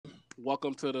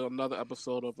Welcome to another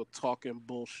episode of the Talking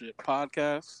Bullshit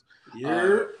podcast.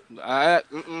 Yeah.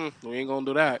 We ain't gonna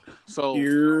do that. So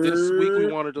Yeah. this week we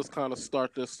want to just kind of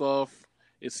start this off.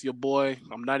 It's your boy.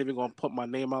 I'm not even gonna put my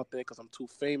name out there because I'm too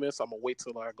famous. I'm gonna wait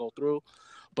till I go through.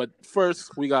 But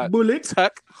first, we got Bullet.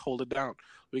 Tech. Hold it down.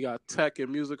 We got Tech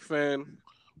and Music Fan.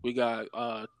 We got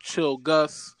Chill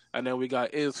Gus, and then we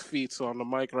got Is Feats on the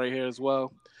mic right here as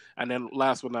well. And then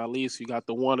last but not least, you got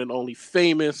the one and only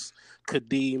famous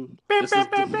Kadeem. This is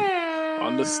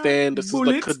understand. This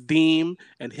Bullet. is the Kadeem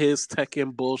and his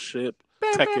Tekken bullshit.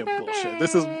 Tekken bullshit.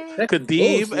 This is Tekken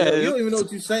Kadeem bullshit. and You don't even know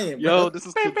what you're saying, yo. bro. This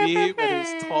is Kadeem and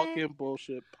his Talking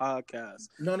Bullshit podcast.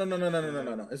 No.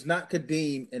 It's not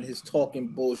Kadeem and his talking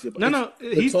bullshit. No.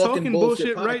 It's He's the talking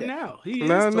bullshit podcast. right now. He is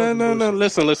No. talking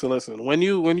bullshit. Listen. When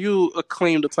you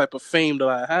acclaim the type of fame that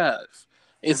I have,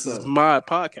 this is my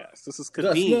podcast. This is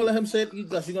Gus, you gonna Kadeem. let him say?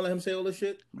 Gus, you gonna let him say all this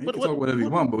shit? Man, you can talk whatever you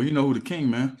want, but you know who the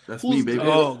king, man. That's me, Who's baby.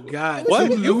 Oh God! What?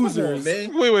 Two You losers,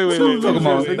 man. Wait. Talking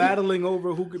about, nigga. battling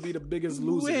over who could be the biggest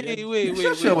loser. Wait.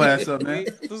 Shut your ass up, man.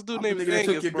 This dude I'm named the nigga that took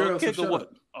Angus, your bro. girl, so Kick or shut what?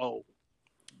 up. Oh,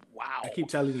 wow. I keep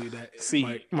telling you that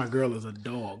See. my girl is a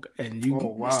dog, and you Oh,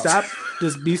 wow. stop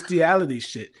this bestiality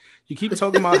shit. You keep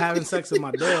talking about having sex with my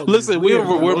dog. Listen, It's weird,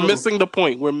 we're bro. missing the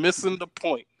point. We're missing the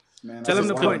point. Man, Tell him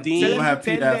the that's point. Kadeem. Tell Don't have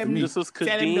tell Pete after them- me. This is Tell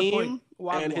him the point. Kadeem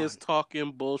Wagwan. and his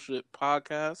Talking Bullshit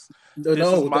podcast. No, This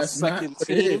is my that's second not what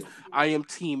it team. is. I am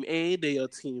Team A. They are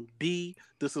Team B.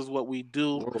 This is what we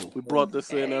do. Whoa. We brought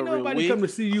this in Ain't every nobody week. come to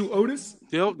see you, Otis.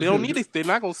 They don't need it. They're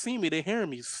not gonna see me. They're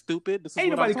hearing me. Stupid. This is Ain't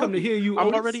what nobody I'm come to talking. hear you, I'm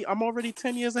Otis. already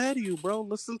 10 years ahead of you, bro.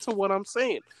 Listen to what I'm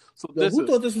saying. So Yo, this who is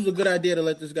thought this was a good idea to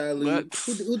let this guy lead? But-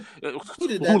 Who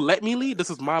did who that? let me lead?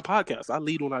 This is my podcast. I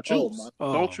lead when I choose.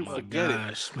 my- Don't you my forget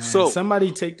gosh, it. Man. So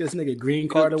somebody take this nigga green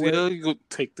card away. you go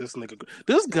take this nigga.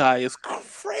 This guy is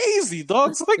crazy,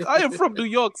 dog. It's like I am from New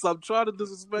York, so I'm trying to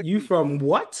disrespect You from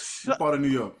what? What part of New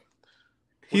York?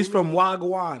 He's from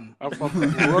Wagwan. I'm from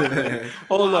Brooklyn.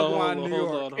 Hold Wagwan, on. New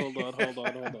York.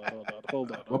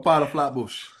 Hold on. What part of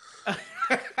Flatbush?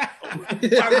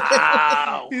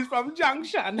 Wow. He's from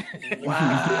Junction.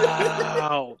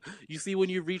 Wow. You see, when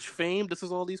you reach fame, this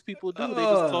is all these people do. They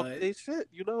just talk their shit.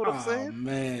 You know what I'm saying?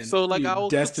 Man. So, like, you I will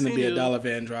destined to be a continue- dollar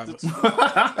van driver.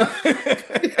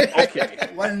 Okay.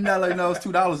 $1, no, it's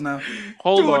 $2 now.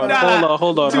 Hold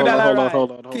on.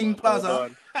 $2 King Plaza.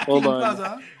 Hold King on.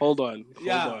 Plaza. Hold on.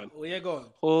 Yeah, where you going?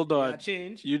 Hold Yeah, on.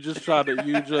 change. You just try to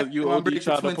you Go on, OD break it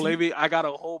try to to 20. play me. I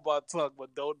gotta hold my tongue,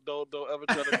 but don't ever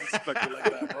try to disrespect me like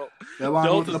that, bro. Y'all want to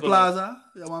Don't go to the just- plaza?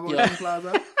 Y'all want to go Yeah. to King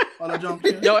Plaza? All the junk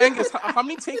here? Yo, Angus, how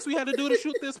many takes we had to do to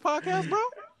shoot this podcast, bro?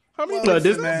 How many? No,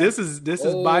 takes? this is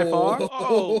by far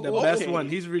Oh, the best okay. one.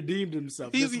 He's redeemed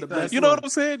himself. This He's, is the best you know one. what I'm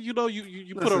saying? You know,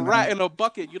 you put a Listen, rat man. in a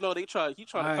bucket. You know, he trying to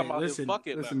Alright, come out listen, his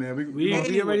bucket. Listen, now. man, We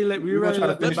we already let we're going to try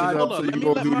to finish this Hold up on, so let you me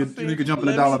go let do my your, fame- you can jump in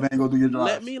the let dollar me- van and go do your drive.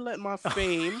 Let me let my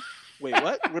fame. Wait,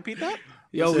 what? Repeat that.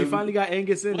 Yo, we Listen, finally got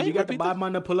Angus in. wait, You got the repeat bad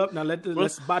man to pull up. Now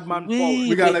let's bad man Wait. forward.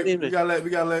 We gotta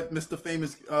wait. let Mr.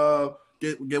 Famous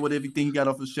get what everything he got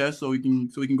off his chest so he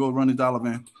can go run his dollar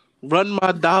van. Run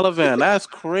my dollar van. That's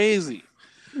crazy.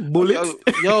 Bullet.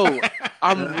 Yo,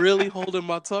 I'm really holding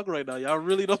my tongue right now. Y'all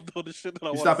really don't know the shit that I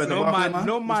You want stop to at say. the No Barclay, man, man?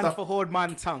 no You man stop- for hold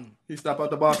man tongue. He stop at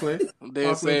the Barclay. They're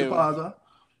Barclay saying Plaza.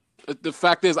 the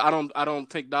fact is I don't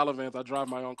take dollar vans. I drive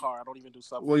my own car. I don't even do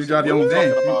subways. Well, you drive your What own we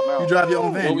van. talking about now? You drive your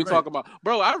own van. What we you're right. talking about,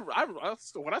 bro?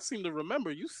 What I seem to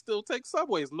remember, you still take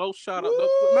subways. No shout out.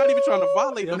 Not even trying to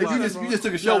violate Yeah, the Nigga, law. you just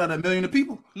took a shot at a million of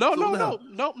people. No, So what the hell?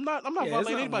 I'm not Yeah, violating there's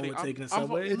nothing anybody. wrong with taking a I'm-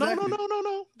 subway. Exactly.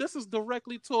 No. This is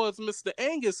directly towards Mr.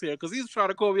 Angus here because he's trying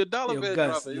to call me a dollar Yo, van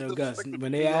Gus, driver. yo, He's Gus, disrespecting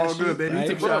when me. they It's all ask you, good, baby. You right?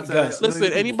 took Bro, shots at Gus, it.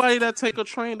 Listen, anybody that take a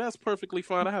train, that's perfectly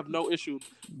fine. I have no issue.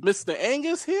 Mr.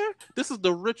 Angus here, this is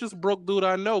the richest broke dude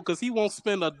I know because he won't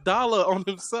spend $1 on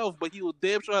himself, but he will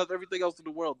damn sure has everything else in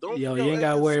the world. yo, you ain't gotta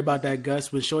Angus. worry about that, Gus.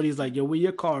 But Shorty's like, yo, where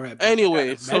your car at? Anyway,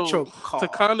 Metro so car. to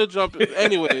kind of jump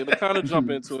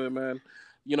into it, man.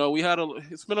 You know,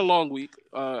 it's been a long week.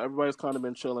 Everybody's kind of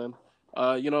been chilling.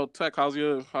 Tech, how's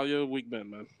your week been,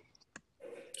 man?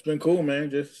 It's been cool, man.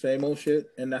 Just same old shit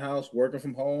in the house, working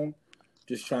from home,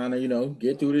 just trying to,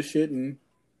 get through this shit and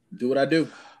do what I do.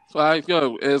 So,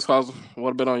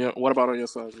 what about on your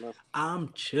side, man?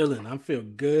 I'm chilling. I feel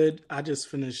good. I just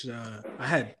finished.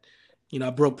 I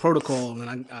broke protocol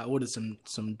and I ordered some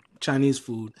Chinese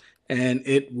food, and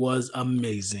it was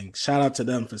amazing. Shout out to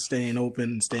them for staying open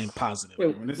and staying positive.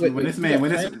 When this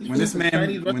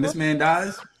man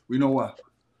dies, we know why.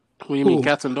 What do you mean, Who?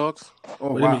 cats and dogs?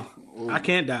 Oh What do you wow. mean? I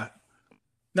can't die.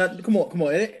 Now, come on.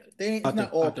 It's At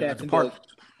not the- all at the- cats at the and park.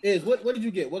 dogs. What did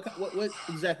you get? What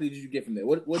exactly did you get from there?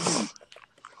 What did you eat?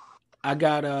 I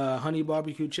got honey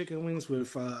barbecue chicken wings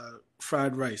with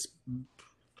fried rice.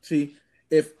 See,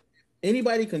 if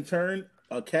anybody can turn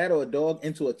a cat or a dog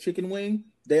into a chicken wing,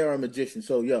 they are a magician.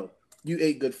 So, yo, you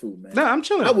ate good food, man. Nah, I'm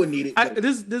chilling. I wouldn't eat it. but-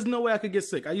 There's no way I could get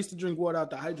sick. I used to drink water out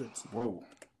the hydrants. Whoa.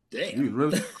 Damn. You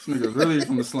really, this nigga really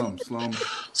from the slums.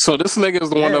 So this nigga is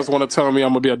the one that's want to tell me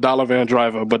I'm gonna be a dollar van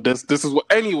driver, but this is what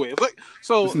anyway. Look,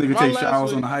 so This nigga my takes last showers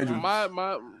week- on the hydrant.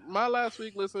 My last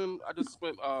week. Listen, I just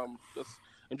spent just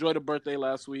enjoyed a birthday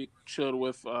last week. Chilled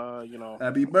with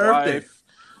Happy birthday. wife.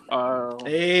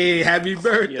 Hey, happy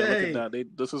birthday! Yeah, look at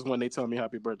that. This is when they tell me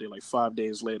happy birthday, like 5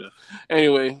 days later.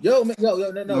 Anyway, Yo, man,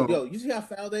 no. No. You see how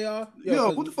foul they are? Yo,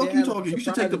 'cause what the fuck they you had a talking? You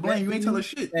should take the surprise blame. You ain't event tell for us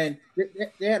shit. And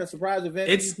they had a surprise event.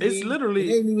 It's for you, literally-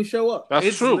 They didn't even show up. that's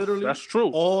It's true. literally That's true.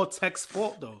 all Tech's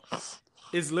fault though.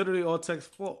 It's literally all Tech's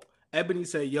fault. Ebony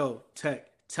said, "Yo, Tech,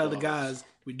 tell the guys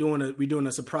we doing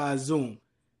a surprise Zoom."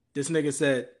 This nigga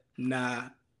said, "Nah,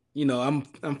 I'm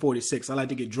 46. I like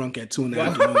to get drunk at 2 in the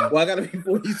afternoon." Well, I gotta be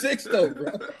 46 though,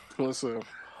 bro. Listen,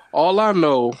 all I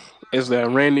know is that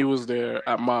Randy was there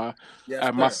at my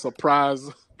Yes, my sir. surprise.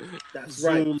 That's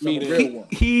Zoom right. I'm a meeting. real one.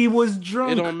 He was It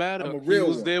drunk. don't matter. I'm a He real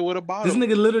was one. there with a bottle. This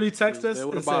nigga literally He texted was us there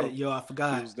with and a bottle. said, "Yo, I He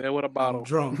forgot. was there with a I'm bottle.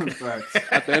 drunk." Facts.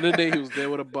 At the end of the day, he was there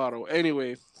with a bottle.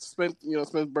 Anyway, spent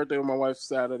birthday with my wife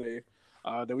Saturday.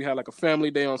 Then we had like a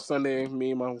family day on Sunday.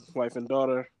 Me, my wife, and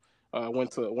daughter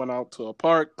went out to a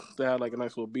park. They had like a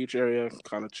nice little beach area,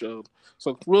 kind of chilled.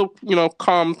 So real,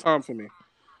 calm time for me.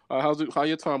 How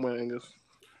your time went, Angus?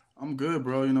 I'm good,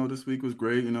 bro. This week was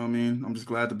great. You know what I mean? I'm just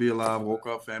glad to be alive. Woke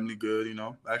up, family good.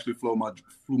 I actually flew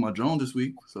my drone this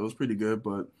week, so it was pretty good.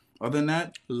 But other than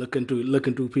that, looking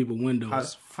through people's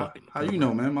windows. how you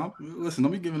know, man? Listen,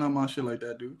 don't be giving out my shit like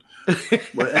that, dude.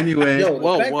 But anyway, Yo,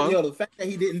 Whoa, the fact, what? yo, the fact that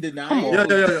he didn't deny Come it. on.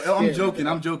 yo, I'm Yeah. joking.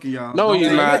 I'm joking, y'all. No, Don't he's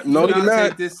take- not. No, do he not not.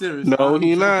 take this serious. No, I'm he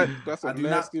joking. not. That's I a do not-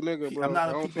 nasty nigga, bro. I'm not I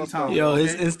a don't peeping trust Tom. that. Yo,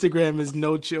 his Okay. Instagram is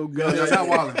no chill Yo, gun. y'all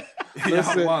wildin'.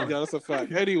 Listen, Y'all wildin'. yeah, that's a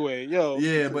fact. Anyway, yo.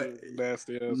 Yeah, but-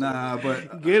 nasty ass. Nah,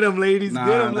 but Get him, ladies. Get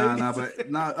him, ladies.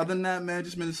 but other than that, man,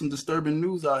 just been some disturbing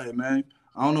news out here, man.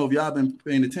 I don't know if y'all been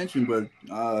paying attention, but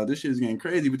this shit is getting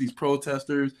crazy with these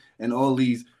protesters and all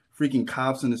these freaking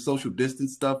cops and the social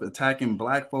distance stuff attacking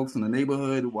black folks in the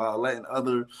neighborhood while letting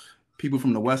other people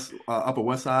from the Upper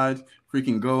West Side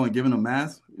freaking go and giving them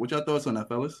masks. What y'all thoughts on that,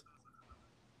 fellas?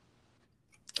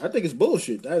 I think it's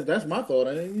bullshit. That's my thought.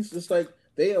 I mean, it's just like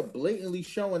they are blatantly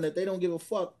showing that they don't give a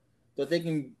fuck. That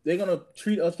they're gonna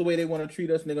treat us the way they want to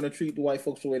treat us, and they're gonna treat the white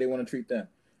folks the way they want to treat them.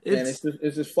 And it's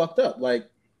just fucked up. Like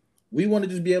we want to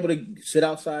just be able to sit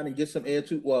outside and get some air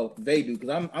too. Well, they do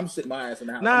because I'm sitting my ass in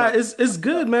the house. Nah, I'm not- it's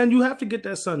good, man. You have to get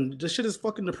that sun. This shit is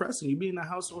fucking depressing. You be in the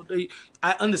house all day.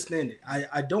 I understand it.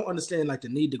 I don't understand like the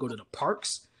need to go to the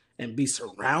parks and be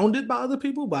surrounded by other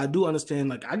people, but I do understand.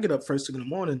 Like I get up first thing in the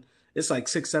morning. It's like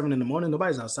 6, 7 in the morning.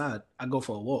 Nobody's outside. I go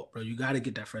for a walk, bro. You got to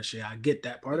get that fresh air. I get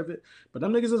that part of it, but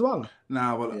them niggas is wild.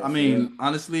 Nah, well, Yeah, I mean,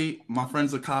 honestly, my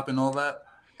friend's a cop and all that,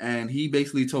 and he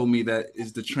basically told me that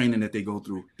is the training that they go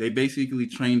through. They basically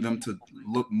train them to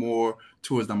look more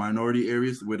towards the minority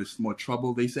areas where there's more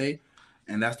trouble, they say,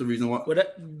 and that's the reason why. Well,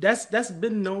 that's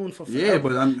been known for forever. Yeah,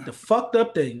 but I'm, The fucked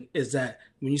up thing is that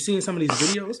when you see in some of these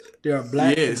videos, there are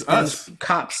black Yeah, and it's Spanish us.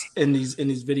 cops in these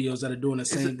videos that are doing the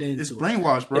same thing. it's to it.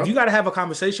 brainwashed, bro. If you got to have a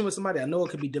conversation with somebody, I know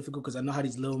it could be difficult because I know how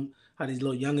these little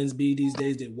youngins be these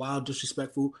days. They're wild,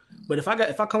 disrespectful. But if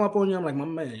I come up on you, I'm like, my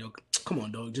man, yo, come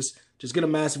on, dog, just get a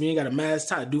mask. If you ain't got a mask,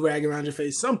 tie a do rag around your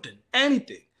face, something,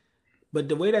 anything. But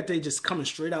the way that they just coming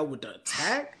straight out with the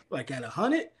attack, like at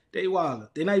 100, they wild.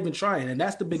 They're not even trying, and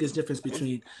that's the biggest difference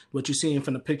between what you're seeing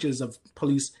from the pictures of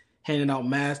police handing out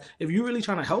masks. If you're really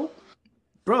trying to help,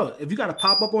 bro, if you got to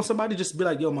pop up on somebody, just be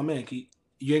like, yo, my man,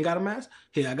 you ain't got a mask?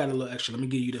 Here, I got a little extra. Let me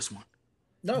give you this one.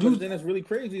 No, Dude. but then that's really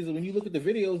crazy is that when you look at the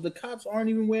videos, the cops aren't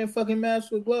even wearing fucking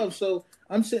masks with gloves. So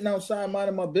I'm sitting outside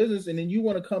minding my business, and then you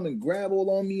want to come and grab all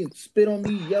on me and spit on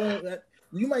me, yelling at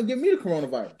you might give me the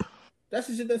coronavirus. That's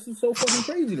the shit that's just so fucking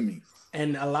crazy to me.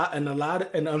 And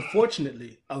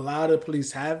unfortunately, a lot of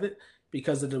police have it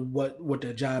because of what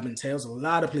their job entails. A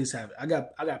lot of police have it. I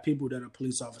got people that are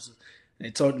police officers. And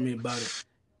they talked to me about it,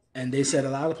 and they said a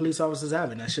lot of police officers have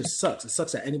it. And that shit sucks. It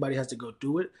sucks that anybody has to go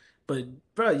through it. But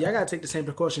bro, y'all gotta take the same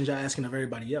precautions y'all asking of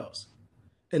everybody else.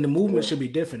 And the movement should be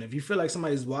different. If you feel like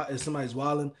somebody's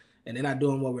wilding and they're not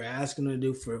doing what we're asking them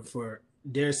to do for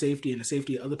their safety and the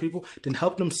safety of other people, then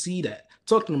help them see that.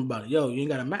 Talk to them about it. Yo, you ain't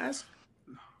got a mask?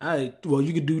 All right, well,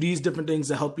 you could do these different things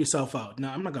to help yourself out.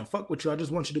 Now, I'm not going to fuck with you. I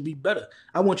just want you to be better.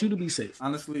 I want you to be safe.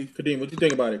 Honestly, Kadeem, what you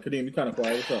think about it? Kadeem, you kind of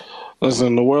quiet. What's up?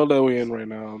 Listen, the world that we're in right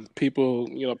now,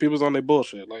 people's on their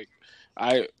bullshit. Like,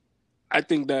 I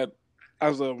think that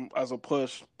as a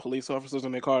push, police officers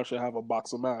in their car should have a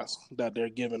box of masks that they're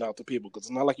giving out to people, because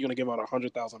it's not like you're gonna give out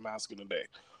 100,000 masks in a day.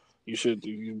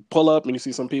 You pull up and you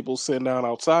see some people sitting down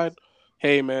outside.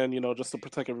 Hey man, just to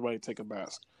protect everybody, take a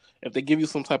mask. If they give you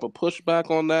some type of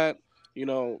pushback on that,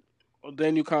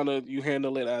 then you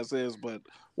handle it as is. But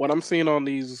what I'm seeing on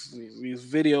these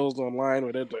videos online,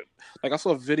 where they're like, I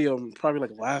saw a video probably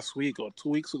like last week or 2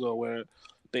 weeks ago where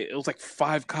it was like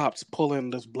 5 cops pulling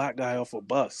this black guy off a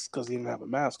bus because he didn't have a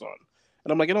mask on.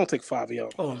 And I'm like, it don't take 5 of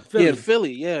y'all. Oh, in Philly. Yeah, in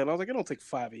Philly, yeah. And I was like, it don't take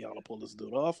 5 of y'all to pull this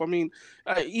dude off. I mean,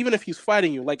 even if he's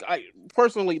fighting you, like,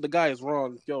 personally, the guy is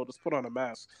wrong. Yo, just put on a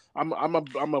mask. I'm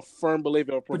a firm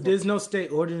believer. But there's no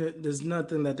state order. There's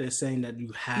nothing that they're saying that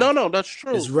you have. No, that's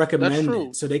true. It's recommended. That's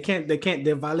true. So they can't.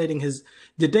 They're violating his.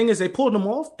 The thing is, they pulled him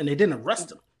off and they didn't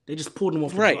arrest him. They just pulled him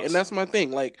off. Right, and that's my thing.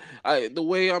 Like, the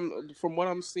way from what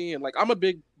I'm seeing, like, I'm a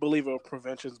big believer of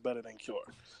prevention is better than cure.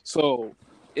 So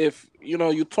if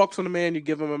you talk to the man, you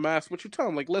give him a mask, but you tell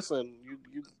him, like, listen,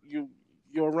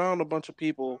 you're around a bunch of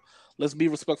people. Let's be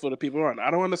respectful of the people around. I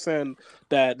don't understand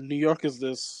that New York is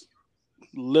this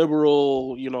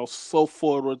liberal, so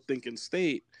forward-thinking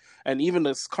state, and even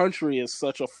this country is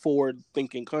such a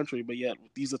forward-thinking country, but yet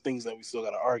these are things that we still got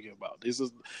to argue about. These.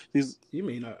 You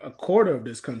mean a quarter of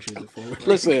this country is a forward?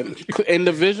 Listen, in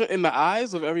the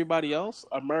eyes of everybody else,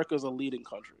 America's a leading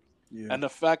country, and the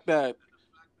fact that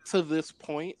to this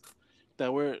point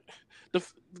that we're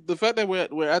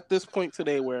at this point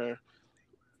today where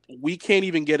we can't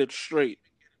even get it straight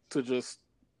to just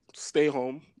stay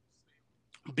home,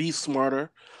 be smarter.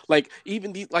 Like,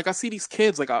 even I see these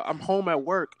kids, like, I'm home at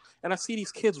work and I see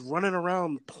these kids running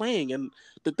around playing, and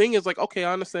the thing is, like, okay,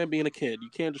 I understand being a kid, you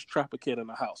can't just trap a kid in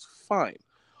a house, fine.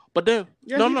 But then,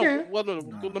 no,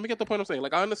 let me get the point I'm saying.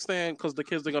 Like, I understand because the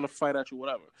kids are going to fight at you,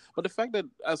 whatever. But the fact that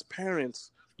as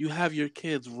parents, you have your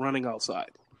kids running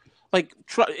outside. Like,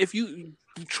 if you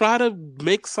try to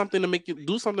make something to make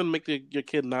your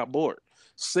kid not bored.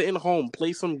 Sitting home,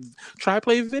 play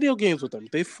video games with them.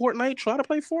 They Fortnite, try to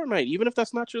play Fortnite, even if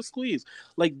that's not your squeeze.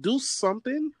 Like, do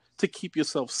something to keep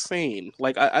yourself sane.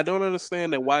 Like, I don't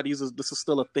understand that why this is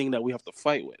still a thing that we have to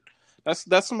fight with.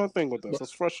 That's my thing with this.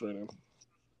 It's frustrating.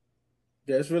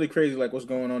 Yeah, it's really crazy, like, what's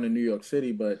going on in New York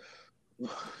City. But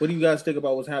what do you guys think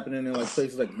about what's happening in, like,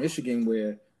 places like Michigan,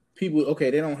 where people,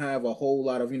 they don't have a whole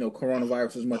lot of,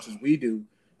 coronavirus as much as we do,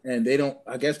 and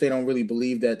I guess they don't really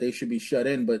believe that they should be shut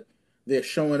in, but they're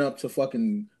showing up to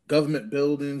fucking government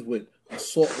buildings with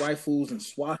assault rifles and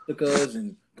swastikas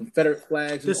and Confederate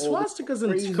flags. The swastikas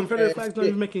and Confederate flags don't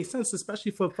even make any sense,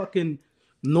 especially for fucking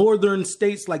northern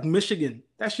states like Michigan.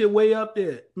 That shit way up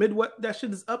there. Midwest, that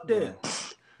shit is up there.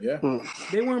 Yeah.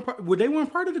 They weren't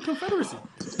part of the Confederacy.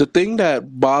 The thing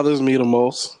that bothers me the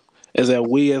most is that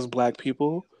we as black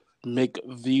people make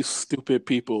these stupid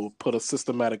people put a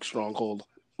systematic stronghold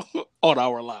on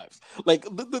our lives. Like,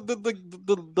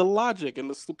 the logic and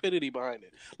the stupidity behind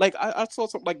it. Like, I saw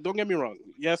something, like, don't get me wrong.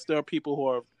 Yes, there are people who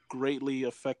are greatly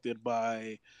affected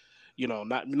by,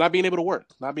 not being able to work,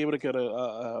 not being able to get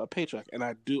a paycheck. And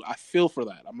I feel for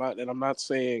that. I'm not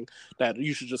saying that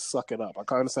you should just suck it up. I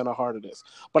can understand how hard it is.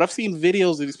 But I've seen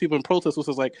videos of these people in protest which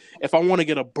is like, if I want to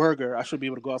get a burger, I should be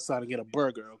able to go outside and get a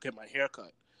burger or get my hair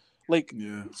cut. Like,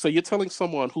 so you're telling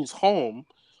someone who's home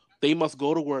they must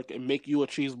go to work and make you a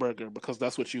cheeseburger because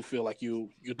that's what you feel like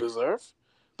you deserve?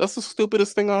 That's the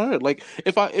stupidest thing I heard. Like,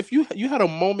 if you had a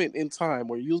moment in time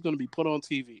where you was going to be put on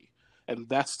TV and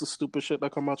that's the stupid shit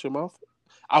that come out your mouth,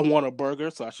 I want a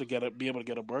burger, so I should be able to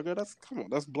get a burger. That's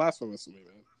blasphemous to me,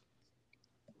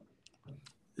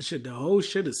 man. The whole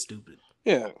shit is stupid.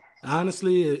 Yeah.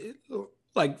 Honestly,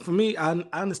 like, for me, I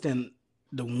understand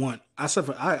the want. I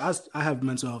have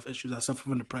mental health issues. I suffer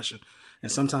from depression,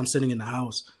 and sometimes sitting in the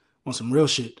house on some real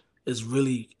shit it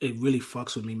really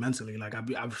fucks with me mentally. Like, I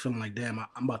be feeling like, damn,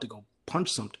 I'm about to go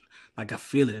punch something. Like, I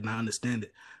feel it and I understand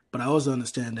it. But I also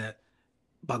understand that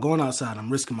by going outside,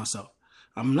 I'm risking myself.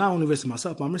 I'm not only risking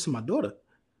myself, but I'm risking my daughter.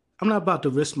 I'm not about to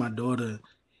risk my daughter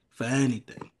for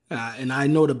anything. And I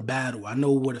know the battle. I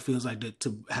know what it feels like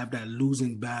to have that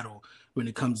losing battle when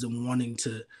it comes to wanting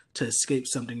to escape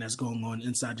something that's going on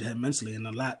inside your head mentally. And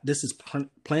this is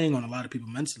playing on a lot of people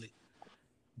mentally.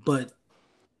 But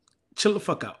chill the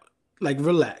fuck out. Like,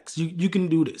 relax. You can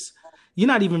do this. You're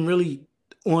not even really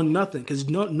on nothing because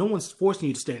no one's forcing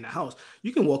you to stay in the house.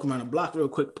 You can walk around the block real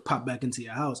quick, pop back into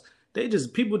your house.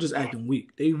 People just acting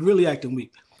weak. They really acting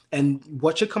weak. And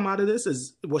what should come out of this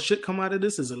is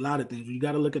a lot of things. You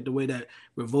got to look at the way that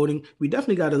we're voting. We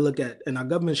definitely got to look at, and our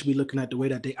government should be looking at the way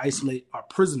that they isolate our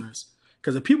prisoners.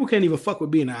 Because if people can't even fuck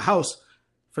with being in a house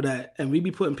for that, and we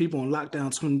be putting people on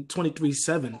lockdown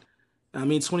 23/7, I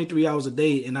mean, 23 hours a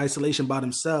day in isolation by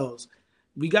themselves.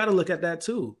 We got to look at that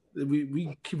too.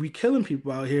 We killing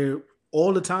people out here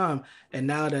all the time, and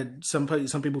now that some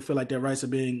people feel like their rights are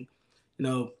being,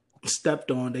 stepped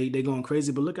on, they going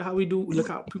crazy. But look at how we do. Look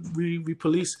how we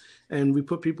police and we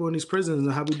put people in these prisons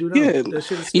and how we do that. Yeah, that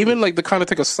shit is even like to kind of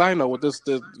take a side note with this,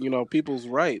 people's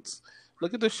rights.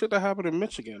 Look at the shit that happened in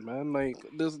Michigan, man. Like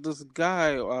this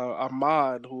guy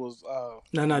Ahmad, who was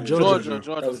Georgia.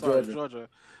 Georgia.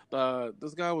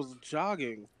 This guy was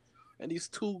jogging, and these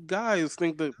two guys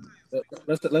think that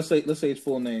let's say his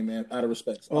full name, man, out of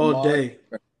respect. All day.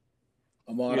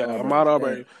 Ahmad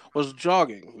Arbery was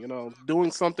jogging,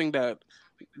 doing something that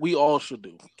we all should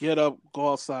do. Get up,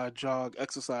 go outside, jog,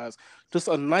 exercise. Just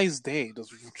a nice day,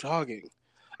 just jogging.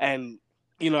 And,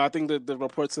 I think that the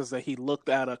report says that he looked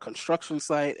at a construction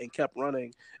site and kept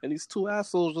running. And these two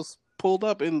assholes just pulled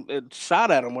up and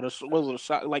shot at him with a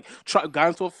shot, like got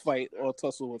into a fight or a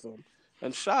tussle with him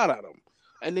and shot at him.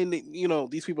 And then,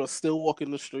 these people are still walking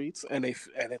the streets and it's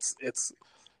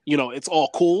it's all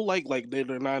cool. Like they're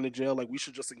not in jail. Like we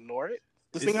should just ignore it.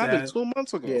 This thing happened 2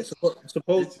 months ago. Yeah,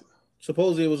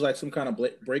 supposedly it was like some kind of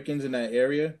break-ins in that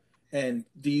area, and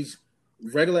these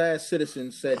regular ass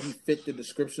citizens said he fit the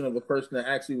description of the person that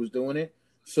actually was doing it.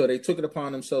 So they took it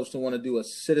upon themselves to want to do a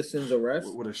citizen's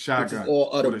arrest with a shotgun. Which is all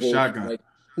utter bullshit. Like,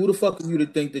 who the fuck are you to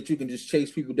think that you can just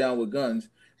chase people down with guns?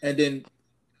 And then,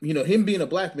 him being a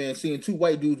black man, seeing two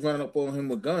white dudes running up on him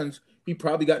with guns, he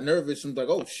probably got nervous and was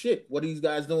like, "Oh shit, what are these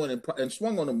guys doing?" and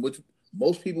swung on him, which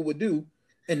most people would do.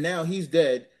 And now he's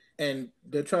dead, and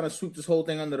they're trying to sweep this whole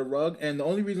thing under the rug. And the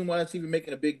only reason why that's even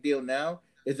making a big deal now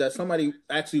is that somebody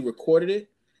actually recorded it,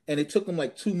 and it took them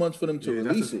like 2 months for them to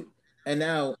release it. And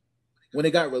now, when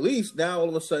it got released, now all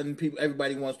of a sudden,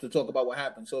 everybody wants to talk about what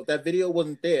happened. So if that video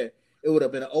wasn't there, it would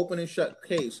have been an open and shut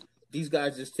case. These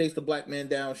guys just chased the black man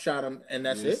down, shot him, and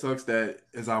that's it. It sucks that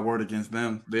it's our word against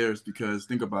theirs, because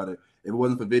think about it. If it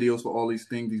wasn't for videos for all these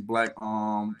things, these black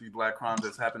crimes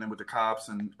that's happening with the cops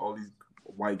and all these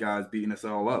white guys beating us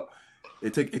all up,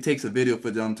 it takes a video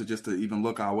for them to even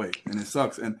look our way, and it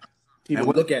sucks. And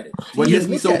look at it. What gets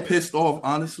me so pissed off,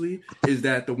 honestly, is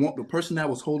that the person that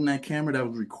was holding that camera that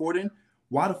was recording,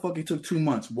 why the fuck it took 2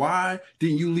 months? Why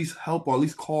didn't you at least help or at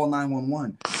least call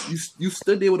 911? You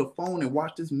stood there with a phone and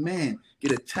watched this man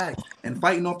get attacked and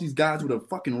fighting off these guys with a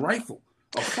fucking rifle.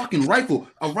 A fucking rifle.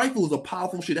 A rifle is a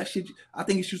powerful shit. That shit, I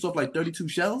think it shoots off like 32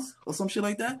 shells or some shit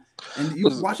like that. And you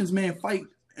watching this man fight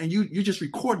and you're just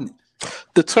recording it.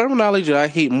 The terminology I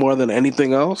hate more than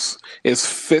anything else is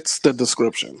fits the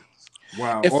description.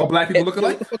 Wow. All black people look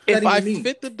alike? If I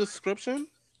fit the description,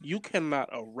 you cannot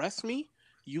arrest me.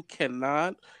 You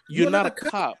cannot. You're not a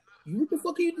cop. What the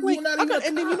fuck are you doing? And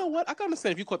then you know what? I can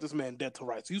understand if you caught this man dead to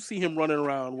rights. You see him running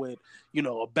around with,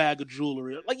 a bag of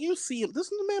jewelry. Like you see him.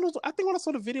 This is the man who's. I think when I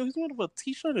saw the video, he's wearing a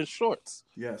t-shirt and shorts.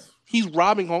 Yes. He's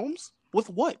robbing homes with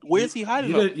what? Where's he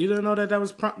hiding? You didn't know that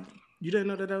was prime. You didn't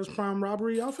know that was prime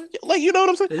robbery outfit? Like, you know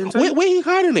what I'm saying? Where he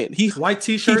hiding it? He white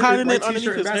t-shirt. He hiding it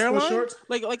underneath his hairline. Shorts?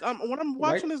 Like when I'm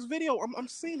watching this video, I'm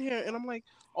seeing here and I'm like,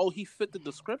 oh, he fit the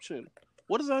description.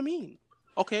 What does that mean?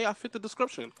 Okay, I fit the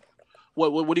description.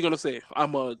 What are you gonna say?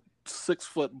 I'm a 6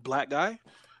 foot black guy.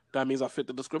 That means I fit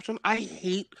the description. I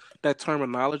hate that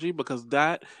terminology because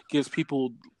that gives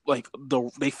people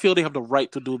they feel they have the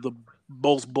right to do the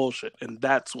most bullshit, and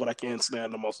that's what I can't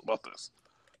stand the most about this.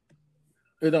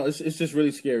 It's just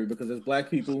really scary because as black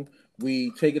people,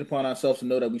 we take it upon ourselves to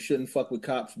know that we shouldn't fuck with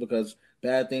cops because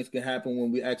bad things can happen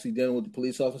when we actually dealing with the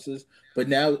police officers. But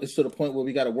now it's to the point where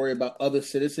we got to worry about other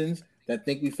citizens that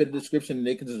think we fit the description and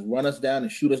they can just run us down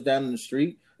and shoot us down in the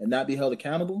street and not be held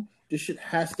accountable. This shit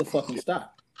has to fucking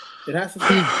stop. It has to stop.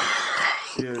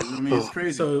 Yeah, I mean, it's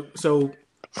crazy. So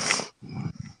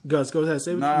Gus, go ahead.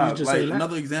 Say what you just say.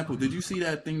 Another example. Did you see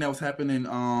that thing that was happening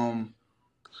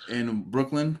in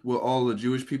Brooklyn where all the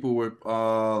Jewish people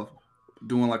were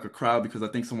doing like a crowd because I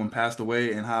think someone passed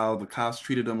away and how the cops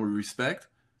treated them with respect?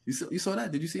 You saw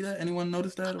that? Did you see that? Anyone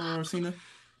notice that or seen it?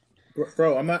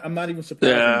 Bro, I'm not even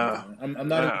surprised. Yeah. I'm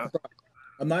not even surprised.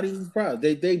 I'm not even surprised.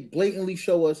 They blatantly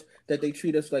show us that they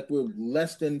treat us like we're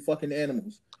less than fucking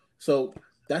animals. So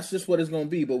that's just what it's going to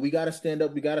be. But we got to stand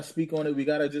up. We got to speak on it. We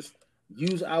got to just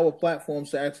use our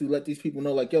platforms to actually let these people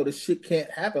know, like, yo, this shit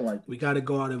can't happen like this. We got to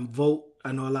go out and vote.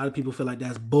 I know a lot of people feel like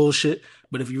that's bullshit.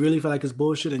 But if you really feel like it's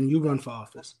bullshit, then you run for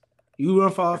office. You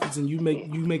run for office and you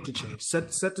make the change. Set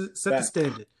the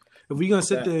standard. If we're going to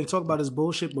sit there and talk about this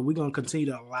bullshit, but we're going to continue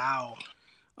to allow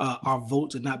our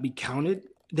vote to not be counted,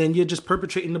 then you're just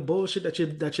perpetrating the bullshit that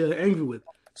you're angry with.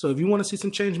 So if you want to see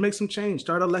some change, make some change.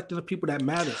 Start electing the people that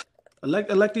matter.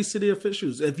 Elect these city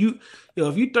officials. If you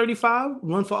 35,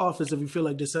 run for office if you feel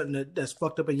like there's something that's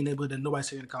fucked up in your neighborhood that nobody's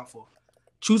taking account for.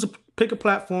 Pick a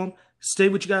platform, say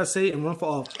what you gotta say, and run for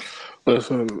office.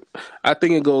 Listen, I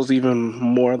think it goes even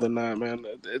more than that, man.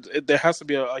 There has to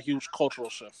be a huge cultural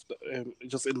shift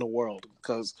just in the world,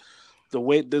 because the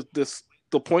way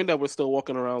the point that we're still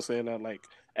walking around saying that like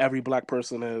every black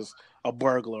person is a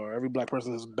burglar, or every black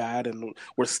person is bad, and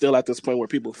we're still at this point where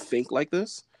people think like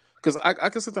this. Because I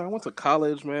can sit there. I went to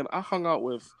college, man. I hung out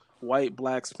with white,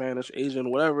 black, Spanish, Asian,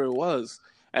 whatever it was,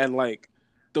 and like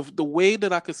the way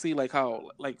that I could see like how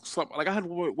like I had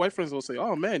white friends who would say,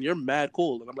 "Oh man, you're mad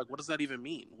cool," and I'm like, "What does that even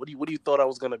mean? What do you thought I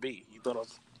was gonna be? You thought I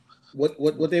was."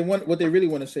 What they really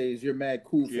want to say is you're mad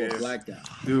cool for a black guy,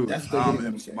 dude. That's what they really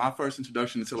want to say. My first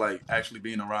introduction to like actually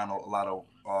being around a lot of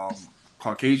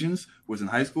Caucasians was in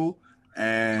high school,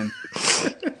 and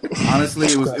honestly,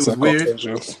 it was weird.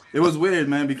 It was weird,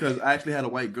 man, because I actually had a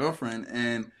white girlfriend,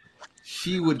 and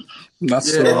she would. I'm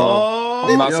surprised.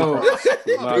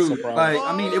 Dude, like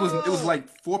I mean, it was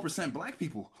like 4% black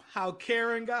people. How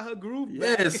Karen got her groove.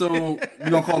 Yeah, so we're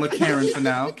gonna call her Karen for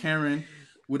now. Karen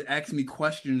would ask me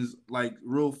questions, like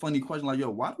real funny questions, like, "Yo,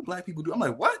 why do black people do?" I'm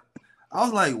like, "What?" I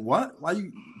was like, "What? Why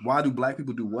do black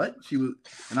people do what?" She was,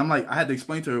 and I'm like, I had to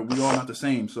explain to her, we all not the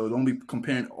same, so don't be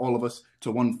comparing all of us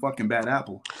to one fucking bad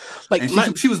apple. Like,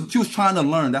 and she was trying to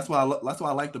learn. That's what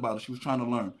I liked about her. She was trying to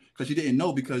learn because she didn't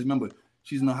know. Because remember,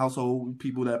 she's in a household with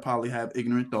people that probably have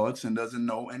ignorant thoughts and doesn't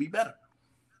know any better.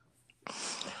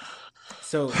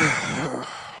 So,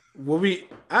 all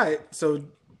right. So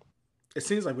it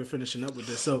seems like we're finishing up with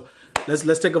this. So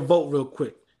let's take a vote real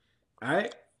quick. All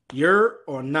right, you're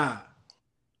or nah?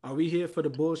 Are we here for the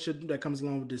bullshit that comes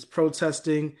along with this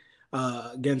protesting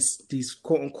against these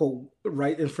quote unquote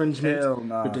right infringements? Hell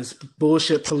nah. With this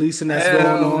bullshit policing that's going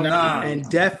on? Nah. And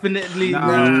definitely,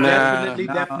 definitely,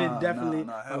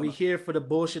 are we here for the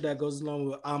bullshit that goes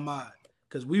along with Ahmad?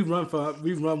 Because we run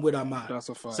with Ahmad. That's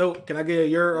a fact. So can I get a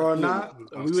year or not?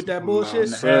 Are we with that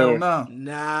bullshit? Hell no.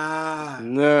 Nah.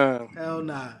 Hell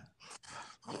nah.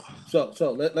 So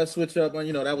let's switch up on.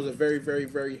 That was a very, very,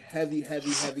 very heavy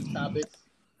topic.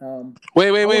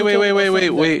 Wait!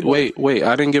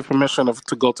 I didn't give permission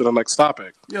to go to the next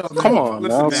topic. Yo, come on,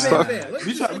 listen, man.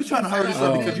 We trying to hurry this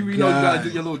up because you gotta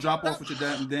do your little drop off with your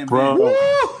damn bro. Woo,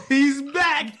 he's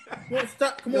back.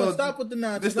 Come on, stop with the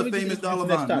nonsense. This the famous dollar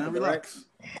man. Relax.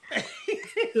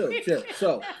 Chill.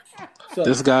 So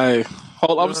this guy.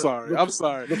 I'm sorry.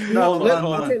 Hold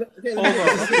on.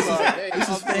 This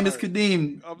is famous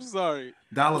Kadeem. I'm sorry.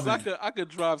 Donovan. I could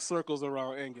drive circles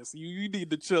around Angus. You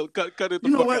need to chill. Cut it the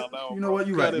fuck out now. You know what?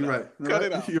 You're right. Cut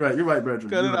it out. You're right,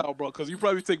 Brethren. Cut it out, bro. Because you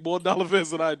probably take more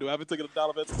Donovans than I do. I haven't taken a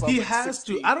Donovan since I was He like has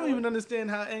 16, to. I don't even understand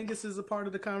how Angus is a part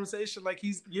of the conversation. Like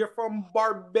you're from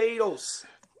Barbados.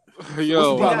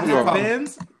 Yo,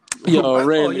 bands. Yo,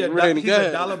 Randy, go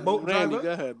ahead. Dollar boat driver. Go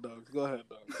ahead, dog.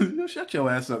 Yo, shut your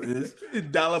ass up, Iz.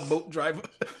 Dollar boat driver.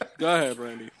 Go ahead,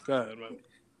 Randy. Go ahead, man.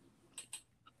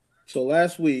 So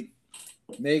last week,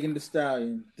 Megan Thee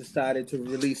Stallion decided to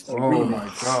release a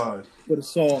remix for the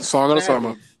song of the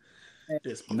Summer.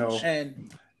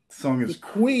 And song is the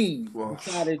Queen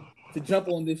decided to jump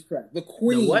on this track. The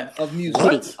Queen of Music.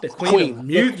 What? The Queen of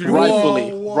Music.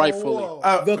 Rightfully.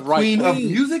 The Queen of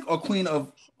Music or Queen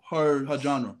of her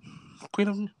genre? Queen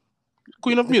of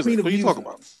Music. What are you talking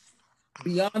about?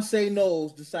 Beyonce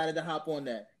Knowles decided to hop on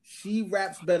that. She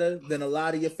raps better than a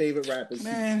lot of your favorite rappers.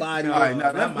 Man, all right,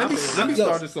 now let me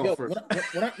start this off first.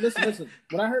 Listen.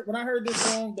 When I heard this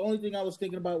song, the only thing I was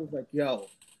thinking about was like, yo,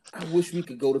 I wish we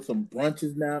could go to some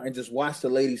brunches now and just watch the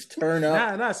ladies turn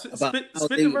up. Spit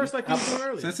the verse like you was doing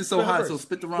earlier. Since it's so hot, so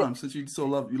spit the rhyme. Since you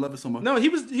love it so much. No, he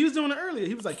was doing it earlier.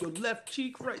 He was like, yo, left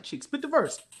cheek, right cheek. Spit the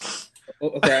verse.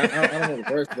 Okay, I don't know the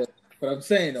verse, but I'm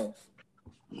saying though,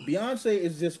 Beyonce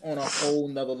is just on a whole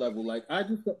nother level. Like I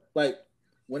just like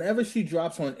whenever she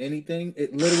drops on anything,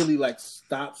 it literally like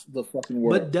stops the fucking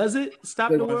world. But does it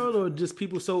stop the world, or just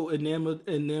people so enamored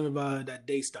by that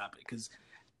they stop it? Because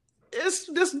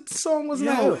this song was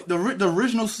not the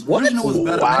original was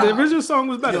better. Wow. The original song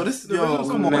was better.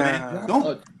 Come on, man.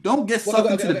 Don't get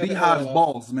sucked into the Beehive's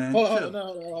balls, man. Hold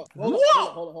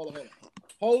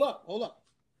up.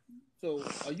 So,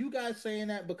 are you guys saying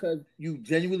that because you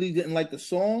genuinely didn't like the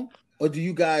song, or do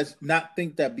you guys not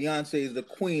think that Beyonce is the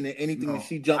queen and anything that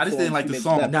she jumps on? I just didn't like the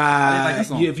song.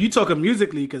 If you talking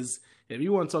musically, because if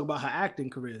you want to talk about her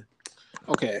acting career,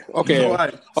 okay.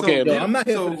 I'm not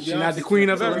here for she's not the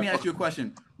queen of so everything. Let me ask you a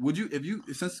question: would you,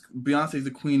 since Beyonce's the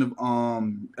queen of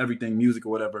everything, music or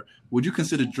whatever, would you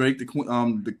consider Drake the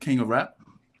king of rap?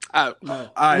 No.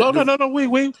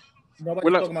 Wait.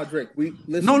 Nobody's talking about Drake.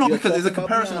 No, because it's a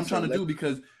comparison I'm trying to do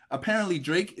because apparently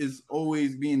Drake is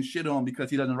always being shit on because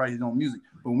he doesn't write his own music.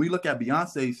 But when we look at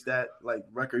Beyonce's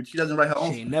record, she doesn't write her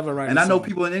own. She never write. And I know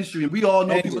people in the industry, and we all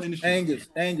know people in the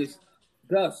industry. Angus,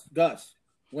 Gus.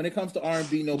 When it comes to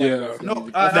R&B, nobody writes their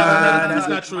music. That's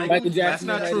not true. Michael Jackson,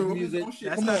 that's not true. Music.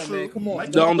 That's not true. Come on.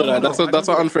 Don't do that. That's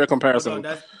an unfair comparison.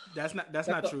 That's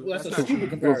not true. That's a stupid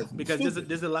comparison. Because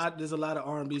there's a lot of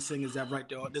R&B singers that write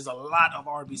their own. There's a lot of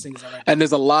R&B singers that write. And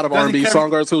there's a lot of R&B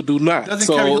songwriters who do not.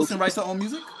 Doesn't Carrie Hilson write her own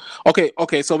music?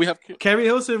 Okay, so we have Carrie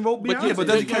Hilson wrote Beyonce. Yeah, but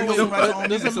doesn't Carrie Hilson write her own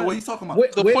music? So what are you talking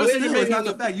about? The point is not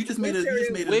the fact. You just made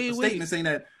a statement saying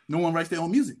that no one writes their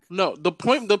own music. No, the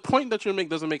point that you make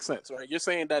doesn't make sense, right? You're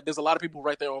saying that there's a lot of people who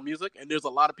write their own music, and there's a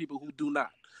lot of people who do not.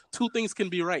 Two things can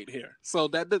be right here. So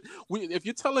if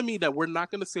you're telling me that we're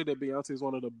not going to say that Beyonce is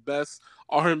one of the best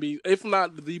R&B, if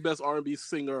not the best R&B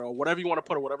singer or whatever you want to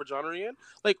put or whatever genre you're in,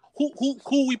 like who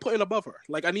are we putting above her?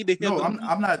 Like I need to hear. No,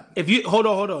 I'm not. If you hold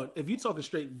on. If you talking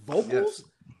straight vocals,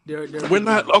 we're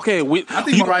not okay. I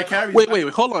think Mariah Carey. Wait,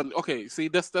 hold on. Okay, see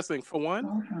that's thing. For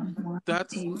one,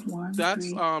 that's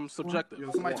subjective.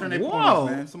 Yo, somebody turn that porn,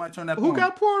 man. Somebody turn that porn. Who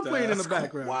got porn playing in the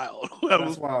background? Wild.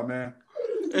 That's wild, man.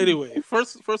 Anyway,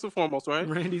 first and foremost, right?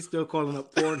 Randy's still calling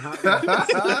up porn hot.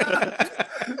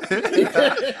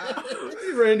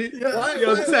 Randy,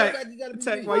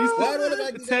 Tech, why you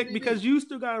still Tech? Because you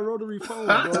still got a rotary phone,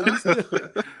 bro.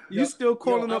 You still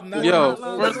calling up.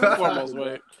 First and foremost,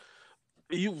 right?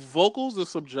 Vocals are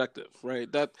subjective,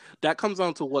 right? That comes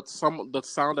down to the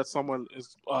sound that someone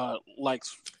is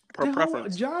likes per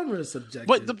preference. Genre is subjective.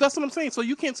 But that's what I'm saying. So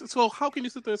you can't. So how can you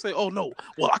sit there and say, "Oh no,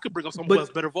 well I could bring up someone who has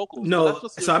better vocals"? No,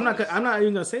 so I'm not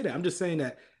even gonna say that. I'm just saying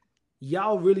that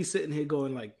y'all really sitting here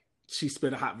going like she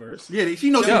spit a hot verse. Yeah, she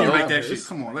knows she didn't write that shit.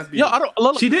 Come on, let's be.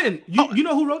 She didn't. You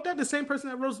know who wrote that? The same person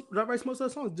that writes most of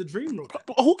the songs. The Dream wrote that.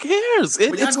 Who cares?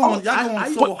 It's going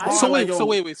so hard. So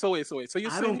wait. So you're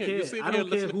saying here. I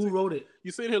don't care who wrote it.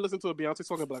 You sitting here listening to a Beyonce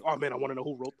song and be like, "Oh man, I want to know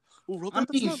who wrote that." I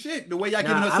mean, shit. The way y'all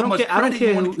giving us so much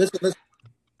credit.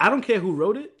 I don't care who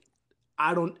wrote it.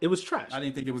 It was trash. I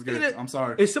didn't think it was good. I'm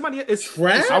sorry. If somebody, it's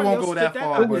trash. I won't go that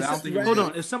far, but I don't think. Hold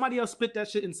on. If somebody else spit that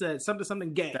shit and said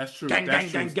something gang, that's true. Gang,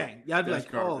 y'all be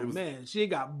like, oh man, she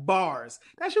got bars.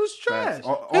 That shit was trash. That's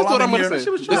what I'm gonna say. This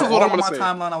is what I'm gonna say.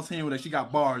 On my timeline, I was hearing that she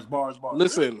got bars.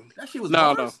 Listen, that shit was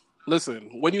no. Listen,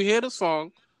 when you hear the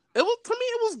song, it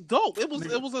was dope. It was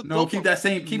a no. Dope Keep that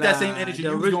same energy.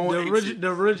 The original. You was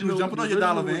jumping on your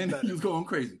dollar, man. You was going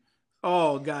crazy.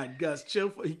 Oh God, Gus, chill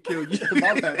before he kill you.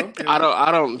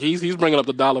 I don't. He's bringing up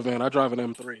the dollar van. I drive an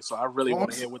M3, so I really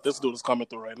want to hear what this dude is coming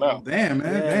through right now. Oh, damn,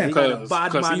 man,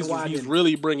 because he's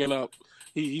really bringing up.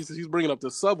 He's bringing up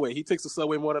the subway. He takes the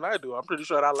subway more than I do. I'm pretty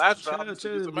sure that last job.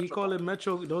 We call it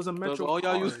Metro. Those are Metro. All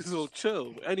y'all use so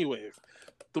chill. Anyway,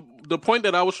 the point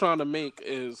that I was trying to make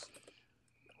is,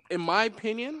 in my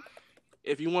opinion,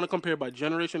 if you want to compare by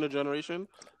generation to generation,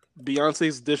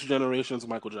 Beyonce's this generation's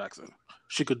Michael Jackson.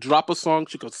 She could drop a song,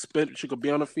 she could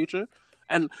be on a feature,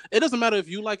 and it doesn't matter if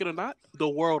you like it or not. The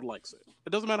world likes it. It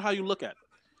doesn't matter how you look at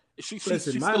it. She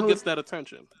still gets that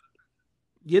attention.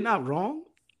 You're not wrong.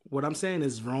 What I'm saying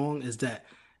is wrong is that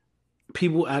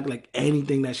people act like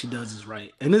anything that she does is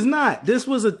right, and it's not. This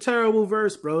was a terrible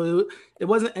verse, bro. It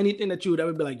wasn't anything that you would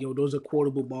ever be like, yo, those are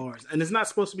quotable bars, and it's not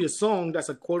supposed to be a song that's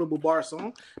a quotable bar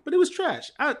song, but it was trash.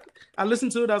 I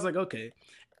listened to it. I was like, okay.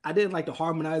 I didn't like the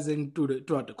harmonizing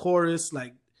throughout the chorus,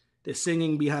 like the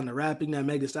singing behind the rapping that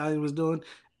Meg Thee Stallion was doing.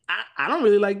 I don't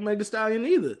really like Meg Thee Stallion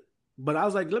either. But I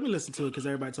was like, let me listen to it because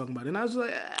everybody talking about it. And I was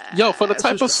like, for the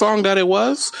type of song that it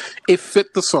was, it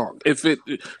fit the song.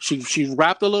 She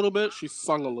rapped a little bit, she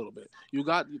sung a little bit. You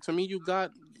got the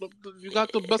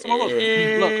best of all of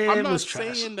it. Look, I'm not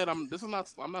saying that I'm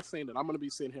not saying that I'm gonna be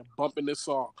sitting here bumping this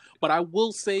song. But I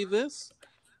will say this: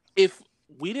 if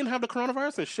we didn't have the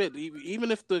coronavirus and shit, even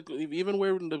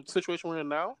we're in the situation we're in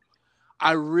now,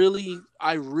 I really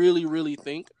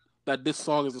think that this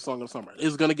song is the song of the summer.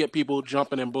 It's gonna get people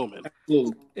jumping and booming.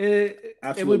 Absolutely.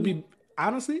 It would be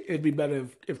honestly, it'd be better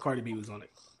if Cardi B was on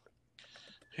it.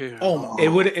 Yeah. Oh, it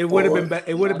would have been better.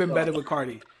 It would have been better with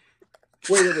Cardi.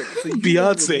 Wait. So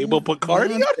Beyonce, but put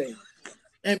Cardi on it.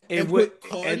 And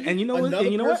you know what? I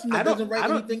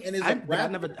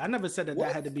never said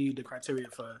that had to be the criteria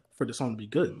for the song to be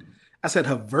good. I said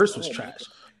her verse was trash.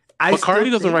 But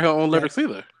Cardi doesn't write her own lyrics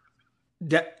either.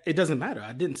 That it doesn't matter.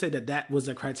 I didn't say that was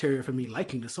a criteria for me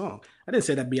liking the song. I didn't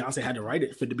say that Beyonce had to write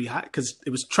it for it to be hot because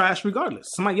it was trash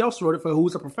regardless. Somebody else wrote it for who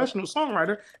was a professional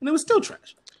songwriter, and it was still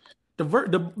trash.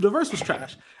 The verse was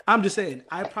trash. I'm just saying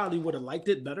I probably would have liked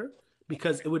it better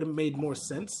because it would have made more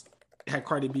sense had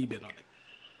Cardi B been on it.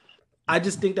 I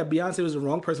just think that Beyonce was the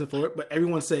wrong person for it. But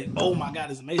everyone's saying, "Oh my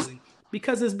God, it's amazing,"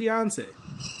 because it's Beyonce.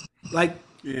 Like,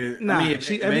 Yeah, nah, I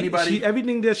mean,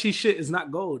 everything that she shit is not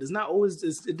gold. It's not always.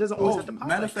 It doesn't always have to pop.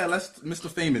 Matter of fact, let's Mr.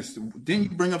 Famous. Didn't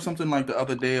you bring up something like the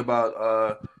other day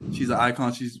about she's an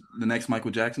icon, she's the next Michael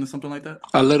Jackson or something like that?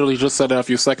 I literally just said that a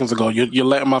few seconds ago. You're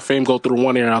letting my fame go through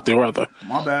one ear and out the other.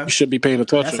 My bad. You should be paying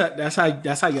attention. That's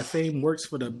how your fame works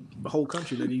for the whole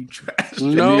country that you trash.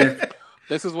 No, Yeah.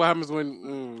 this is what happens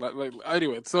when.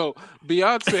 Anyway, so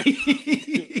Beyonce.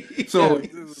 So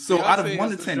Beyonce out of is 1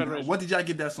 to the 10, generation. what did y'all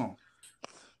give that song?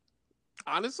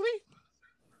 Honestly,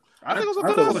 I think it was a I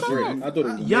thought good it was great. song. I thought it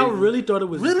was Y'all amazing. really thought it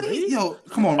was Really? great? Yo,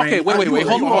 come on, Okay, Rain. wait,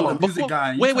 hold You are on. the music guy.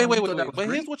 and you Wait. thought that was But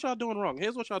great? here's what y'all doing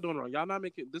wrong. Y'all not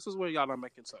making. This is where y'all not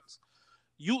making sense.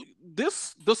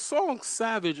 The song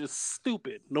 "Savage" is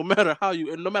stupid. No matter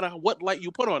what light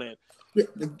you put on it. Yeah,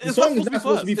 the It's song is not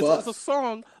supposed us. to be for It's a us.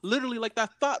 song literally like that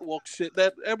thought walk shit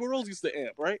that Amber Rose used to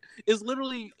amp, right? It's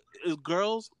literally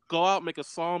girls go out, make a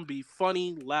song, be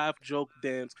funny, laugh, joke,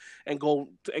 dance, and go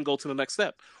to the next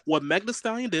step. What Meg Thee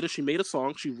Stallion did is she made a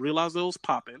song, she realized it was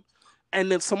popping, and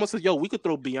then someone said, "Yo, we could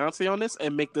throw Beyonce on this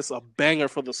and make this a banger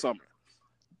for the summer."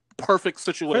 Perfect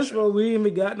situation. First of all, we ain't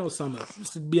even got no summer.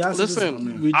 Beyonce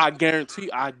Listen, I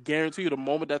guarantee you, the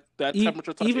moment that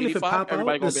temperature touches even if it 85, pop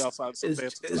everybody out, gonna be outside.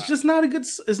 it's just not a good.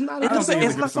 It's not. I don't think it's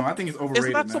it's a good not song. I think it's overrated,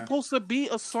 It's not man. supposed to be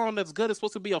a song that's good. It's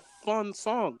supposed to be a fun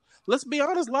song. Let's be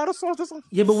honest. A lot of songs just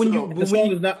Yeah, but when The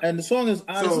song is not, and the song is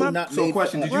honestly not So made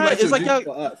question, for did us. you Right, like it's the like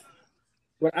for us.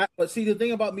 But see, the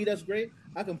thing about me that's great,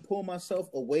 I can pull myself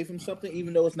away from something,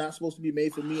 even though it's not supposed to be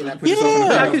made for me. And I put yourself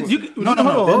in the Yeah. crowd.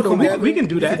 Hold on. together. We can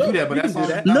do that. We can do that, but We that's can do on-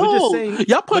 that. We're No, just saying,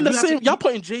 y'all putting but the you have same. to- Y'all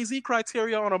putting Jay-Z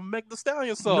criteria on a Meg Thee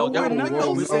Stallion song. No, Y'all we're not. make No,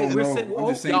 those we're saying- things. we're saying- I'm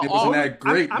just saying it y'all wasn't are. that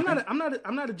great.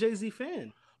 I'm not a Jay-Z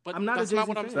fan. But I'm not a that's Jay-Z not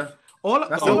what I'm fan. saying. That's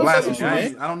Oh, some what's blasphemy, up,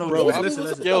 man? man. I don't know. Bro, what what's this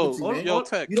up is. with Yo, you, man? yo,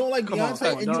 Tech. You don't like Come on,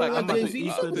 Beyonce and you don't I'm like about to Jay-Z? eat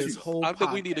What's for up with this you? whole I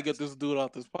think we need to podcast. get this dude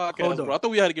out this Hold podcast, on. bro. I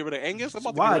thought we had to get rid of Angus. I'm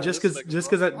about to Why? get rid Just of this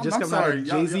because nigga, bro. I'm not a sorry.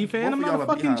 Jay-Z Y'all- fan, I'm both of not a y'all are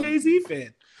fucking behind. Jay-Z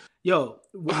fan. Yo,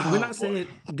 we're not saying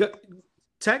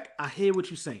Tech. I hear what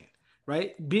you're saying,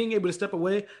 right? Being able to step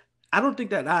away. I don't think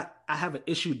that I have an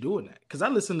issue doing that because I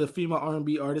listen to female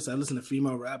R&B artists. I listen to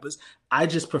female rappers. I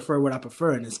just prefer what I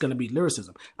prefer, and it's going to be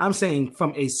lyricism. I'm saying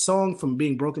from a song, from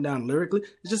being broken down lyrically,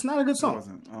 it's just not a good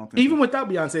song. I don't think Even so. without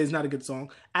Beyonce, it's not a good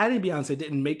song. Adding Beyonce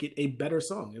didn't make it a better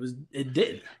song. It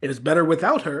did. It was better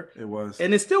without her, It was.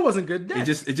 and it still wasn't good. Then. It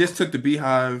just took the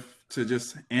Beehive to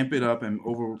just amp it up and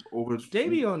over. They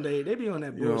be on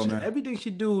that Yo, bullshit. man. Everything she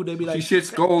do, they be like, She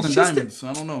shits gold and She still- diamonds.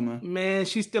 I don't know, man. Man,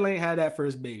 she still ain't had that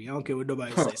first baby. I don't care what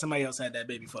nobody say. Somebody else had that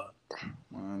baby for her.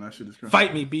 Man, that shit is crazy.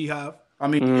 Fight me, Beehive. I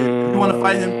mean, if you want to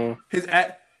fight him, his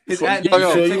at So, name yo,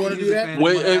 said so you Tech wanna do Music that? Fan.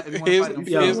 Wait, If you wanna fight him, his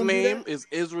You wanna do name that? is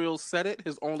Israel Said It.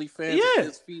 His OnlyFans, Yeah.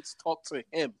 his feet talk to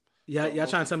him. Yeah, y'all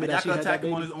trying to tell me y'all that she can had attack that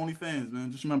him on baby? his OnlyFans,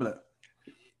 man. Just remember that.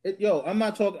 I'm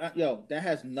not talking. Yo, that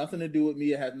has nothing to do with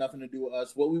me. It has nothing to do with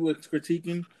us. What we were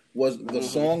critiquing was the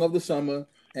song of the summer,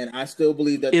 and I still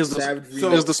believe that Is the the- Savage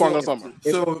so- is the song of summer.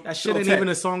 So That shit ain't Tech, even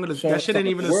a song of the. So- That shit ain't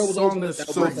even a World was song open, of the.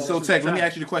 that So was open. Tech, let me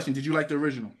ask you the question: did you like the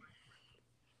original?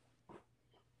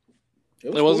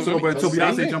 It It wasn't So, for me. but until Same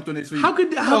Beyonce thing. jumped on his feet. How could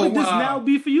this wow. now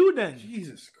be for you then?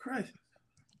 Jesus Christ!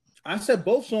 I said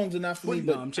both songs are not for me,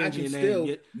 No, but I'm I changing can your still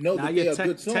name. know Now that you're they're a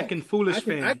good song. Tech and Foolish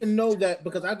fan. I can know that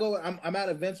because I'm at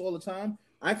events all the time.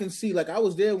 I can see, like, I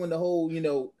was there when the whole, the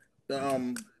girls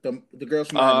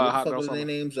from Miami, what Hot the Girl fuck was their Summer.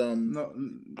 names? No,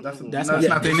 that's That's not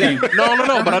not- their name. No,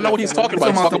 but I know what he's talking about.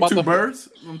 He's talking about two the birds.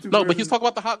 No, but he's talking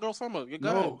about the Hot Girl Summer. You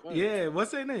got No. it. Yeah, what's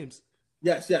their names?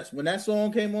 Yes. When that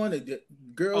song came on, the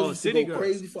girls Oh, used to City go Girls.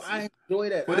 crazy for. I enjoy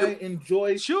that. But I it-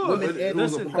 enjoy Sure, women but and it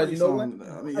was a because party you know song. what?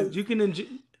 I mean, You can enjoy.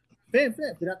 Fam,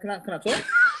 can I talk?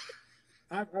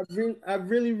 I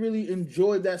really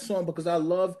enjoyed that song because I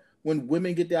love when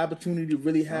women get the opportunity to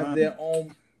really have their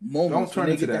own moments. Don't turn when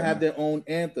they into get to that, have man. their own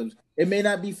anthems. It may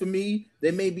not be for me.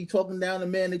 They may be talking down to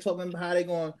men. They talking about how they're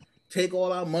gonna take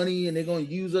all our money and they're gonna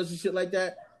use us and shit like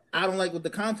that. I don't like what the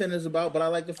content is about, but I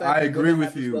like the fact. I that agree women with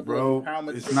have this you, level bro. of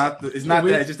empowerment. It's not that.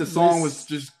 It's just the song was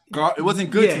just. It wasn't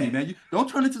good to Yeah. me, man. You don't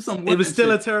turn into some. It was still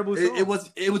shit. a terrible song.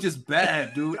 It was just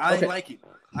bad, dude. I didn't Okay. like it.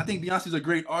 I think Beyonce's a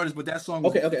great artist, but that song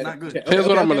was Okay. not good. Here's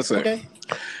what I'm gonna say. Okay.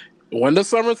 When the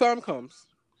summertime comes,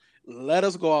 let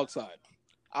us go outside.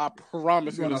 I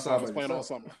promise you, Going this song outside is by playing all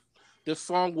yourself. summer. This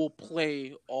song will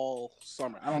play all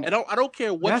summer. I don't- I don't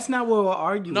care what. That's not what we're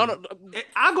arguing. No.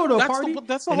 I go to a That's party,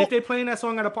 that's the and whole. if they playing that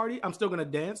song at a party, I'm still gonna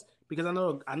dance because I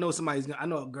know I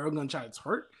know a girl gonna try to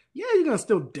twerk. Yeah, you're gonna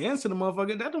still dance to the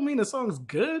motherfucker. That don't mean the song's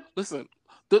good. Listen,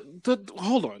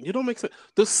 Hold on, you don't make sense.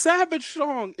 The Savage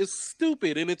song is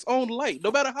stupid in its own light.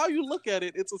 No matter how you look at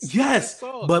it, it's a stupid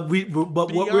song. But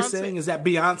what we're saying is that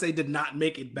Beyonce did not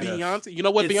make it better. Beyonce, you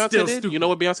know what It's Beyonce still did? stupid. You know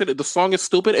what Beyonce did? The song is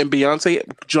stupid, and Beyonce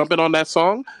jumping on that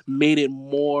song made it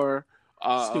more.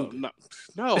 Stupid.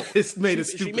 No, It's made it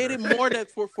She stupid. made it more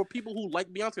that for people who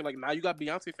like Beyonce. Like now, you got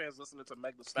Beyonce fans listening to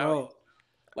Meg Thee Stallion.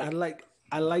 Bro,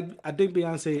 I think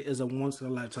Beyonce is a once in a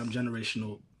lifetime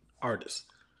generational artist.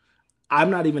 I'm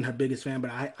not even her biggest fan, but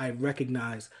I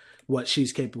recognize what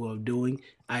she's capable of doing.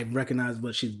 I recognize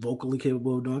what she's vocally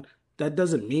capable of doing. That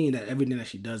doesn't mean that everything that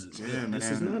she does is good. This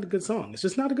is not a good song. It's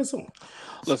just not a good song.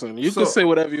 Listen, you can say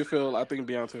whatever you feel. I think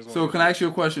Beyonce's. So can I ask you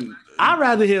a question? I'd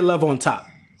rather hear Love on Top.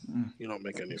 You don't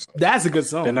make any sense. That's a good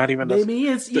song. They're not even. Baby,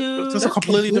 it's you. It's a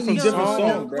completely different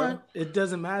song, bro. It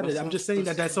doesn't matter. I'm just saying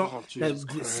that song.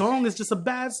 That song is just a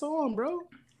bad song, bro.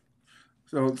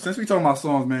 So since we talking about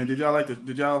songs, man, did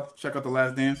y'all check out The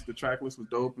Last Dance? The track list was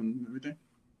dope and everything.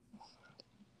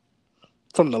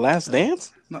 From The Last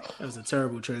Dance? No, That was a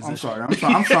terrible transition. I'm sorry.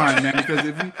 I'm trying, man,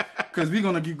 because we're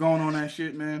gonna keep going on that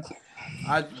shit, man.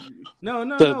 No.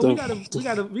 We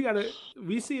gotta.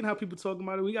 We seeing how people talking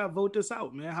about it. We gotta vote this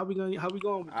out, man. How we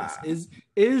going with this?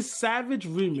 Is Savage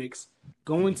Remix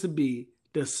going to be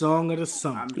the song of the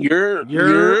summer? You're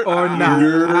or not?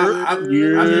 I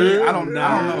don't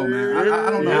know, man. I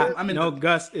don't know. No,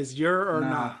 Gus, is you're or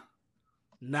not?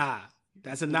 Nah.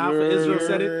 That's a nah for Israel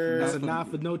said it. That's a nah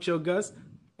for No Chill Gus.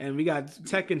 And we got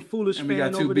Tech and Foolish And we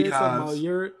fan got two over there Beehives. talking about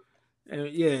you're. And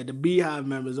yeah, the Beehive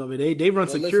members over there. They run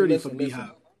security for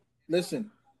Beehive.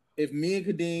 Listen, if me and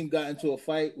Kadeem got into a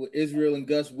fight with Israel and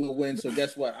Gus, we'll win. So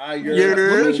guess what? What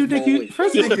makes you think you?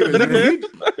 First of all,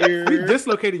 we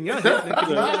dislocating your hip. Nigga,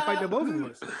 you gotta fight the both of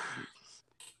us.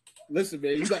 Listen,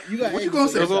 man, you got. What you gonna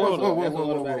say?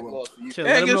 Whoa. Chill,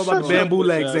 let them know about the bamboo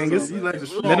legs, Angus. Let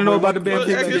them know about the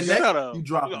bamboo legs. Shut up. You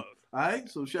drop him. All right,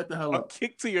 so shut the hell A up.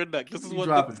 kick to your neck. This is what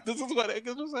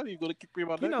Angus just said. You're gonna kick me in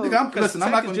my neck. You know, Nigga, I'm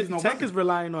not gonna Tech, use no Tech weapon. is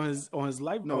relying on his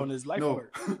life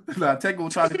work. Nah, Tech gonna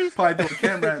try to probably throw a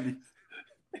camera at me.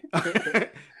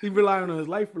 He relying on his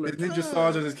life work. His ninja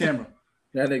stars on his camera.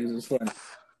 That niggas is funny.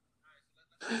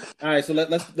 All right, so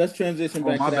let's transition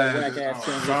back to that whack ass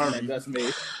transition that Gus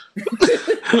made.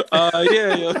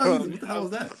 Yeah. What the hell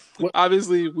was that?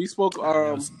 Obviously, we spoke.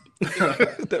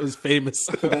 That was famous.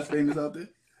 That's famous out there.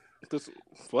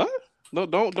 What? No,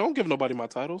 don't give nobody my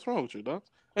title. What's wrong with you, dog?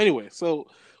 Anyway, so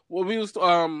what we was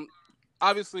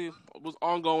obviously it was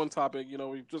ongoing topic. You know,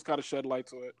 we just got to shed light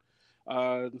to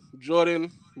it. Jordan,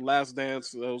 Last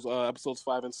Dance, those episodes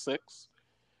 5 and 6.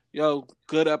 Yo,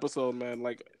 good episode, man.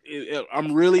 Like,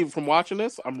 I'm really from watching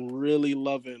this. I'm really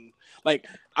loving. Like,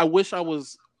 I wish I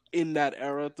was in that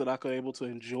era that I could able to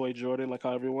enjoy Jordan like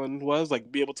how everyone was. Like,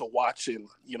 be able to watch and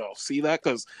see that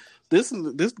because this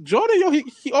Jordan, yo,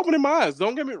 he opening my eyes.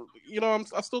 Don't get me,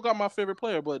 I still got my favorite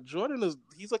player, but Jordan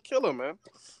he's a killer, man.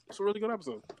 It's a really good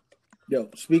episode. Yo,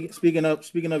 speaking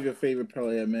of your favorite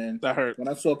player, man. That hurt. When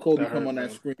I saw Kobe That come hurt, on that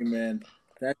man. screen, man,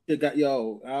 that shit got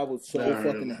I was so That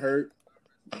hurt. fucking hurt.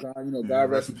 God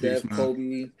rest his death,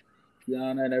 Kobe,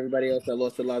 Gianna, and everybody else that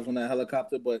lost their lives on that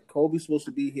helicopter. But Kobe's supposed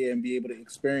to be here and be able to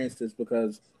experience this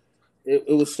because it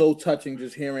was so touching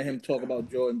just hearing him talk about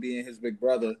Jordan being his big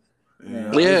brother.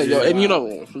 Yeah, yo,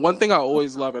 and one thing I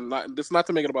always love, and not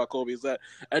to make it about Kobe, is that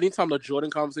anytime the Jordan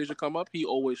conversation come up, he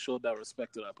always showed that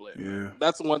respect to that player. Yeah,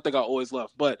 that's one thing I always love.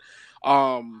 But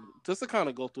just to kind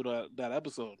of go through that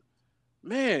episode,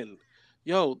 man,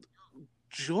 yo,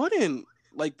 Jordan,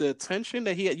 like the attention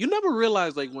that he had, you never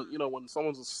realize like when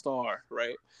someone's a star,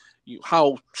 right?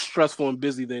 How stressful and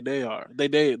busy their day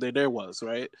was,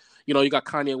 right? You got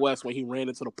Kanye West when he ran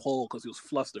into the pole because he was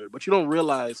flustered, but you don't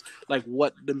realize like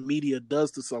what the media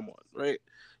does to someone, right?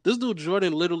 This dude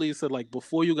Jordan literally said like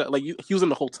before you got like he was in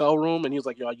the hotel room and he was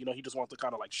like, he just wanted to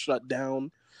kind of like shut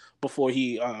down before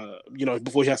he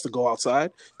before he has to go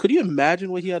outside. Could you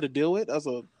imagine what he had to deal with as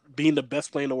being the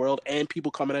best player in the world and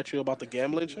people coming at you about the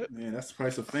gambling shit? Man, that's the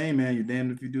price of fame, man. You're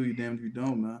damned if you do, you're damned if you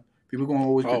don't, man. People gonna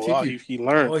always critique you. He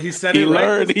learned. Oh, he said he it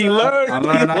learned. right. He learned.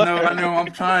 I know.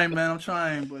 I'm trying, man.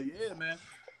 But yeah, man.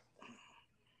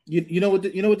 You know what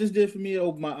this did for me? It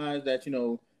opened my eyes that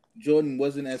Jordan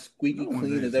wasn't as squeaky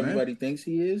clean as everybody thinks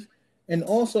he is, and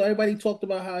also everybody talked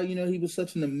about how he was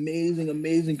such an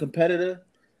amazing competitor.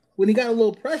 When he got a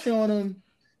little pressure on him,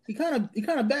 he kind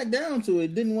of backed down to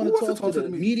it. Didn't want to talk to the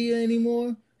media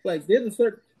anymore. Like there's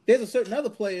a certain other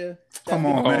player. Come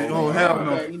on, man. Oh hell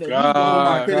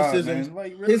no! Criticism.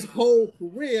 His whole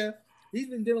career, he's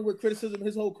been dealing with criticism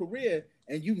his whole career,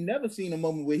 and you've never seen a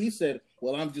moment where he said,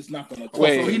 "Well, I'm just not going to talk."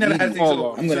 Wait, So he never had hold to.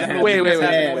 on. I'm going to have Wait, to wait,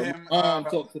 have wait. him,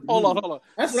 talk to the Hold media. on.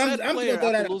 That's what Said I'm player going to throw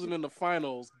after that. losing in the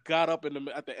finals got up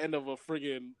at the end of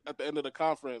the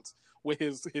conference with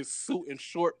his suit and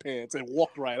short pants and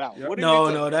walked right out. Yep. What did he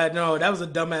say? That was a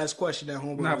dumbass question that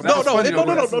homeboy. Nah, was but that No, was asking. funny,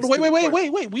 though, no. that's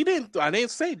a Wait. I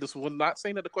didn't say this. We're not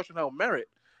saying that the question held merit.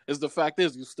 Is the fact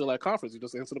is you still at conference. You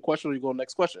just answer the question or you go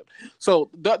next question. So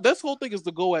this whole thing is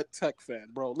to go at Tech fan,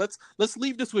 bro. Let's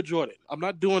leave this with Jordan. I'm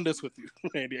not doing this with you,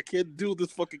 Randy. I can't do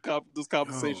this fucking this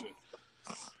conversation.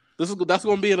 That's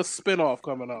going to be in a spinoff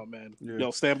coming out, man. Yeah.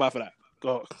 Yo, stand by for that.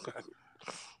 Go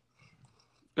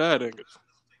ahead, Angus.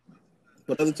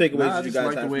 What other takeaways Nah, I did you just guys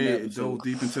like the have way from that it episode? dove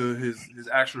deep into his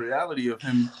actual reality of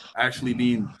him actually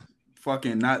being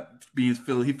fucking not being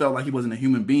filled. He felt like he wasn't a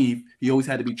human being. He always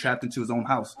had to be trapped into his own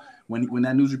house. When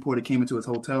that news reporter came into his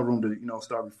hotel room to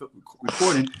start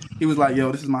recording, he was like,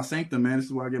 "Yo, this is my sanctum, man. This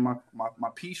is where I get my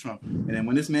peace from." And then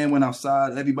when this man went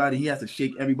outside, he has to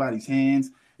shake everybody's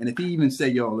hands. And if he even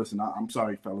said, "Yo, listen, I'm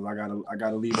sorry, fellas, I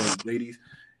gotta leave those ladies,"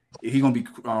 he gonna be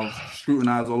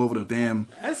scrutinized all over the damn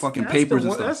fucking papers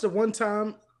and stuff.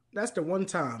 That's the one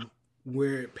time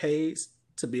where it pays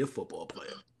to be a football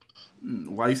player.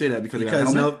 Why you say that? Because they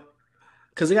got helmet?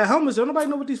 Because they got helmets. Don't nobody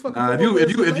know what these fucking.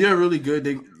 If you're really good,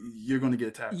 you're gonna get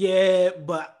attacked. Yeah,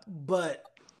 but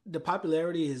the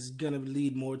popularity is gonna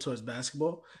lead more towards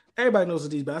basketball. Everybody knows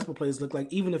what these basketball players look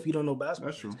like, even if you don't know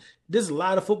basketball. That's true. There's a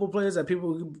lot of football players that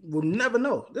people will never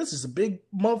know. This is a big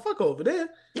motherfucker over there,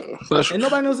 and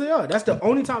nobody knows who they are. That's the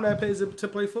only time that pays to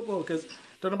play football because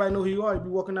don't nobody know who you are. You be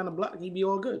walking down the block, you be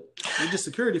all good. You're just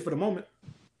security for the moment.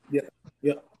 Yeah.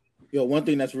 Yo, one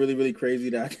thing that's really, really crazy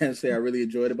that I can't say I really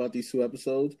enjoyed about these two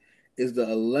episodes is the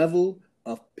level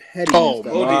of pettiness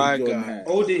that Michael Jordan has.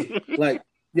 OD. Like,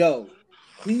 yo,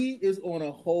 he is on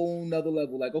a whole nother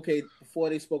level. Like, okay, before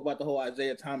they spoke about the whole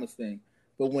Isaiah Thomas thing,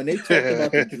 but when they talked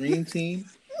about the Dream Team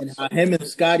and how him and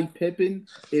Scottie Pippen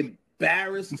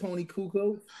embarrassed Tony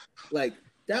Kukoc, like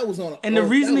that was on. And the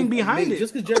reasoning behind it,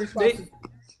 just because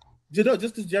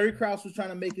Jerry Krause was trying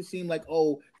to make it seem like,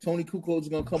 oh, Tony Kukoc is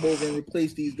going to come over and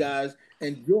replace these guys.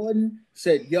 And Jordan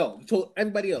said, yo, he told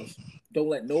everybody else, don't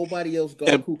let nobody else go.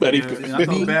 Kukoc. I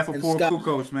felt bad for poor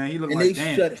Kukoc, man. He looked like,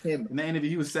 damn. Shut him. In the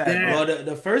interview, he was sad. Well,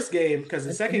 the first game, because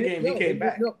the second game, he came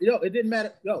back. It didn't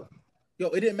matter.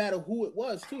 It didn't matter who it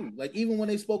was, too. Like, even when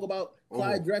they spoke about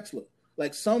Clyde Drexler,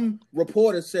 like, some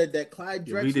reporter said that Clyde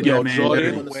Drexler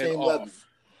Jordan on the same level.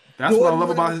 That's what I love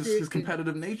about his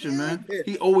competitive nature, man.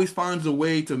 He always finds a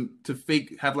way to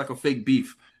have like a fake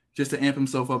beef just to amp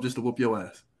himself up, just to whoop your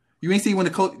ass. You ain't see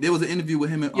when there was an interview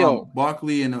with him and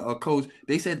Barkley and a coach.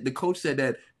 They said the coach said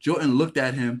that Jordan looked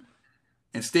at him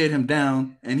and stared him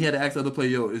down, and he had to ask the other player,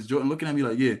 "Yo, is Jordan looking at me?"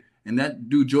 Like, yeah. And that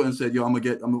dude Jordan said, "Yo, I'm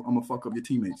gonna fuck up your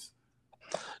teammates."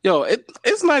 Yo,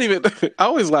 it's not even. I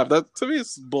always laugh. That to me,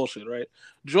 it's bullshit, right?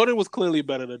 Jordan was clearly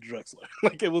better than Drexler.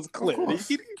 Like it was clear.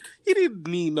 He didn't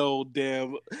need no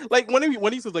damn. Like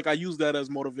when he says like I use that as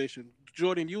motivation.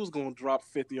 Jordan, you was gonna drop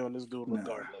 50 on this dude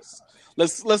regardless.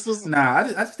 Let's just. Nah,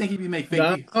 I just think he be make fake.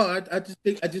 I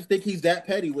just think he's that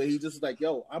petty where he's just like,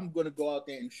 yo, I'm gonna go out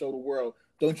there and show the world.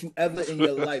 Don't you ever in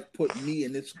your life put me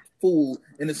and this fool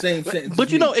in the same sentence.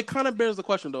 But you know, it kind of bears the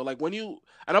question though. Like when you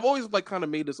and I've always like kind of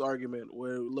made this argument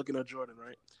where looking at Jordan,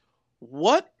 right?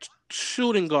 What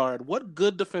shooting guard, what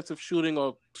good defensive shooting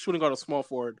guard or small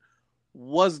forward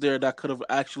was there that could have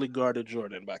actually guarded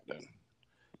Jordan back then?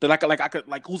 That I could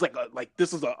who's like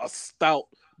this is a stout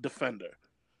defender.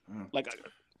 Like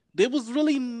there was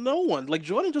really no one. Like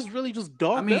Jordan just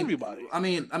dogged everybody. I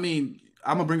mean, I'm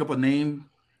gonna bring up a name.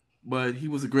 But he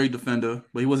was a great defender.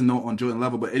 But he wasn't on Jordan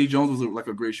level. But Eddie Jones was like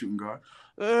a great shooting guard.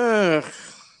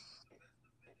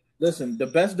 Listen, the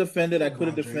best defender that could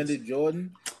have defended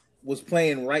Jordan was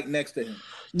playing right next to him.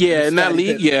 Yeah, in that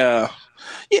league, yeah.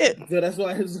 So that's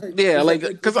why it's like, yeah, like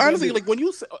because honestly, like when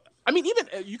you say, I mean, even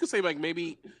you could say like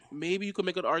maybe you could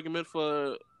make an argument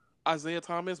for Isaiah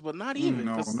Thomas, but not even.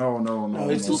 No.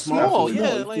 It's too small.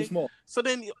 Yeah, it's like too small. So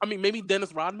then, I mean, maybe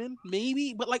Dennis Rodman,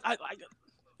 maybe, but like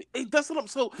that's what I'm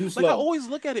so Too like. slow. I always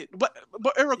look at it, but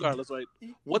regardless, right?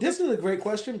 This is a great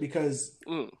question because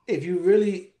if you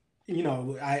really,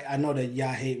 I know that y'all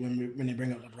hate when they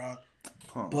bring up LeBron,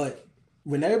 but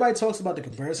when everybody talks about the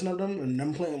comparison of them and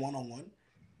them playing 1-on-1,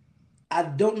 I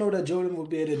don't know that Jordan will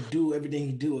be able to do everything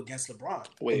he do against LeBron.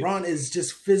 LeBron is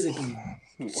just physically.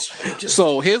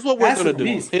 So here's what we're gonna do.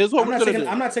 Here's what we're gonna do.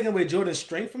 I'm not taking away Jordan's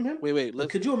strength from him. Wait.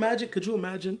 Could you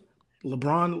imagine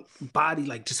LeBron body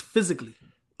like just physically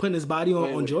putting his body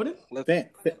on Jordan?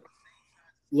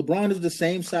 LeBron is the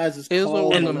same size as Here's what Carl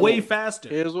we're and gonna way do. faster.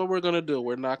 Here's what we're gonna do.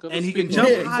 We're not gonna. And he speak can on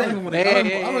jump it. high. I don't even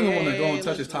want to go and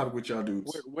touch this topic with y'all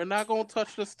dudes. We're not gonna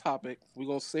touch this topic. We're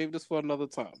gonna save this for another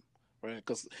time, right?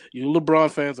 Because you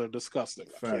LeBron fans are disgusting.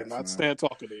 I Facts, cannot man. stand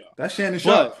talking to y'all. That's Shannon But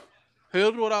Sharp.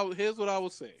 here's what I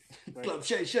would say. Right?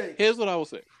 Shake. Here's what I would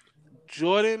say.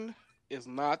 Jordan is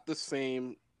not the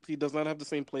same. He does not have the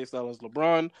same play style as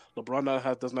LeBron.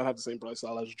 LeBron does not have the same play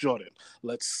style as Jordan.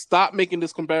 Let's stop making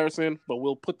this comparison, but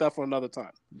we'll put that for another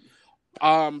time.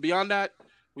 Beyond that,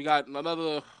 we got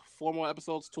another 4 more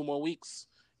episodes, 2 more weeks.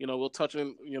 We'll touch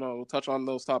on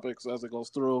those topics as it goes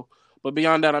through. But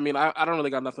beyond that, I mean, I don't really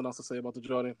got nothing else to say about the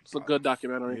Jordan. It's a good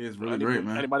documentary. It is really great,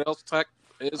 man. Anybody else, Tech?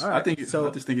 I just think it's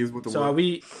with the So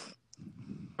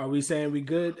are we saying we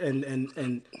good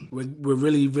and we're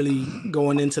really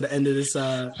going into the end of this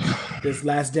this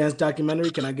Last Dance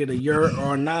documentary? Can I get a year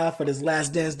or a nah for this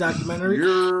Last Dance documentary?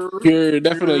 You're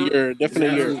definitely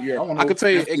Yeah. I could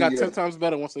tell you it got 10 times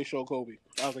better once they showed Kobe.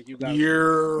 I was like, you guys.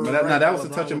 That was a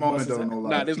touching moment though. No lie.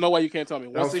 Nah, there's no way you can't tell me.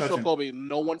 Once was they showed touching. Kobe,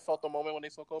 no one felt the moment when they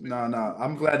saw Kobe. Nah.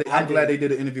 I'm glad they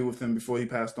did an interview with him before he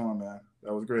passed on, man.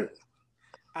 That was great.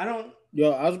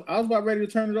 Yo, I was about ready to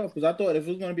turn it off because I thought if it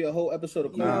was going to be a whole episode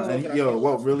of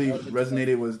What really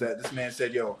resonated was that this man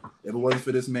said, "Yo, if it wasn't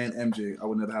for this man MJ, I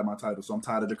would never have my title." So I'm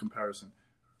tired of the comparison.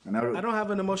 And I don't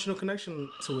have an emotional connection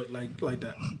to it like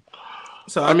that.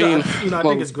 So I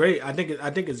think it's great. I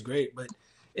think it's great, but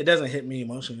it doesn't hit me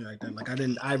emotionally like that. Like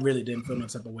I really didn't feel no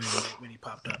type of way when he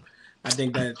popped up. I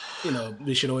think that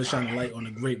we should always shine a light on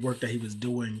the great work that he was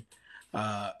doing.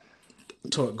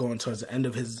 Going towards the end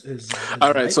of his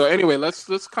all right. life. So anyway, let's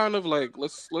kind of like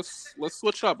let's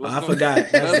switch up. I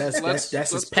forgot. That's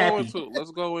his pappy. Let's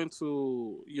go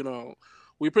into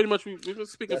we've been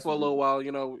speaking for a little while.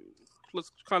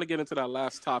 Let's kind of get into that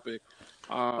last topic.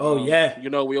 We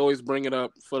always bring it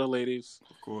up for the ladies.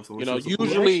 Of course.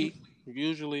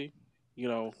 Usually,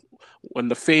 when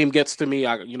the fame gets to me,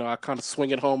 I kind of swing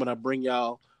it home and I bring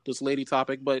y'all this lady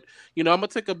topic, but I'm gonna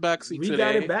take a backseat today. We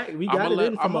got it back. We got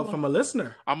it from a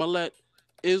listener. I'm gonna let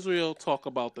Israel talk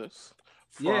about this.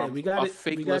 We got it. We got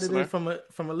it in from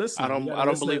a listener. I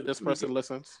don't believe this person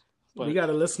listens. But. We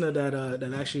got a listener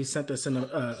that actually sent us in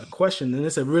a question, and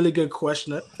it's a really good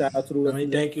question. Shout out to the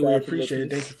listener. Thank you. We appreciate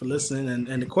it. Thank you for listening.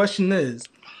 And the question is,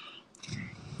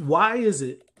 why is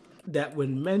it that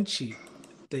when men cheat,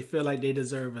 they feel like they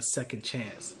deserve a second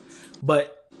chance,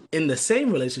 but in the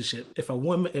same relationship, if the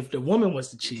woman was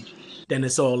to cheat, then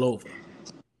it's all over.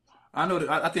 I know.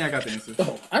 I think I got the answer.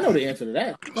 Oh, I know the answer to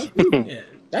that.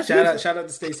 Yeah. Shout out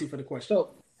to Stacy for the question.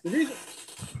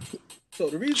 So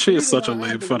the reason she is such a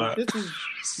lame for that. This is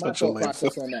my thought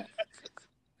process on that.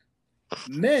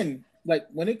 Men, like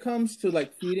when it comes to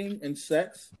like cheating and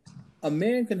sex, a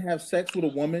man can have sex with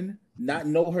a woman, not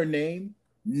know her name,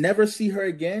 never see her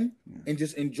again, and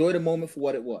just enjoy the moment for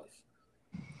what it was.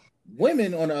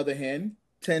 Women, on the other hand,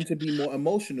 tend to be more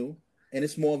emotional, and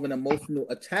it's more of an emotional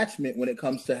attachment when it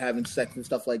comes to having sex and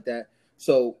stuff like that.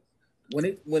 So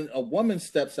when a woman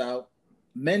steps out,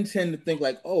 men tend to think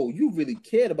like, oh, you really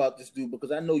cared about this dude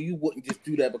because I know you wouldn't just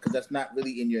do that because that's not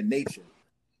really in your nature.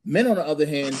 Men, on the other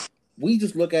hand, we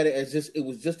just look at it as it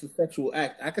was just a sexual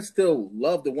act. I could still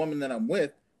love the woman that I'm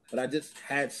with, but I just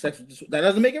had sex with this. That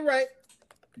doesn't make it right.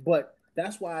 But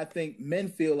that's why I think men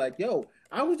feel like, yo,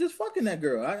 I was just fucking that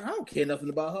girl. I don't care nothing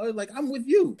about her. Like, I'm with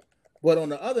you. But on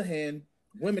the other hand,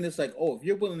 women, it's like, oh, if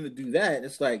you're willing to do that,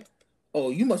 it's like, oh,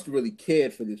 you must have really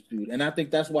cared for this dude. And I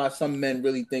think that's why some men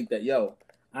really think that, yo,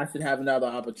 I should have another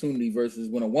opportunity versus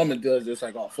when a woman does, it's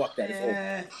like, oh, fuck that. It's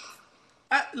over.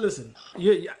 Listen,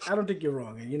 I don't think you're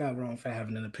wrong, and you're not wrong for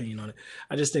having an opinion on it.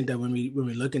 I just think that when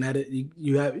we're looking at it,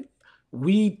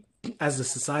 we as a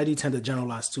society tend to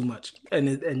generalize too much,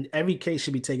 and every case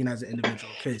should be taken as an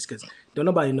individual case because don't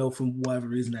nobody know from whatever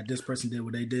reason that this person did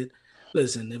what they did.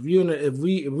 Listen, if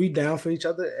we down for each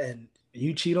other and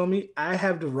you cheat on me, I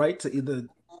have the right to either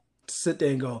sit there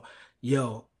and go,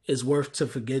 yo, it's worth to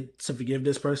forgive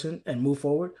this person and move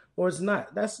forward, or it's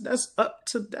not. That's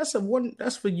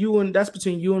for you, and that's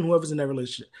between you and whoever's in that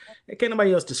relationship. And can't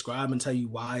nobody else describe and tell you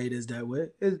why it is that way.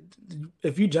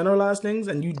 If you generalize things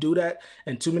and you do that,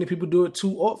 and too many people do it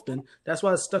too often, that's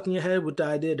why it's stuck in your head with the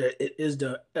idea that it is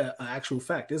the actual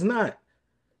fact. It's not.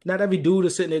 Not every dude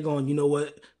is sitting there going, you know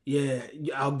what? Yeah,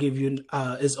 I'll give you.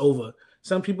 It's over.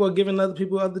 Some people are giving other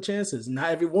people other chances. Not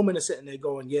every woman is sitting there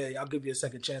going, yeah, I'll give you a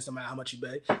second chance no matter how much you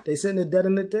pay. They sitting there dead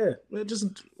in it there.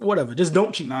 Just whatever. Just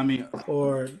don't cheat. No, I mean,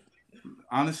 or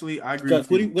honestly, I agree Gus,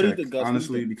 with you. what do you think, Gus?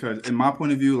 Honestly, because in my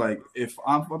point of view, like if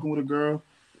I'm fucking with a girl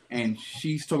and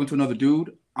she's talking to another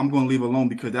dude, I'm going to leave her alone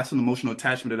because that's an emotional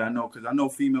attachment that I know. Because I know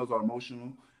females are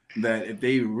emotional that if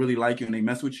they really like you and they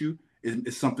mess with you,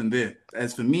 it's something there.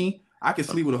 As for me, I can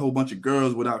sleep with a whole bunch of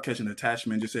girls without catching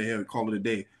attachment and just say, hey, call it a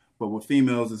day. But with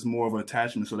females, it's more of an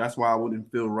attachment. So that's why I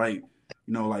wouldn't feel right,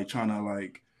 like trying to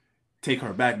like take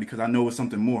her back because I know it's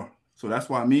something more. So that's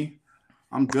why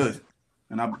I'm good.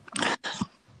 And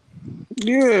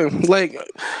Yeah, like,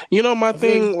 my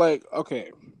thing, like,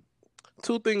 okay.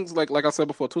 Two things, like I said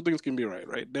before, two things can be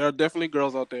right? There are definitely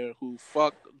girls out there who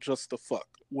fuck just to fuck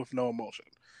with no emotion.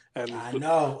 And I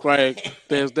know. Like,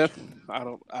 there's I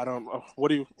don't know. What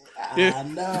do you? I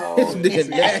know.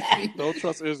 Don't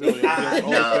trust Israel.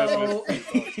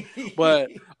 But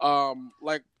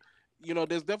like,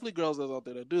 there's definitely girls that's out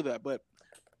there that do that. But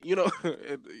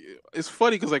it's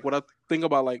funny because like when I think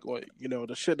about like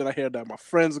the shit that I hear that my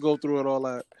friends go through and all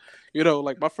that,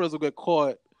 like my friends will get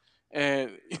caught.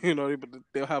 And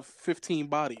they'll have 15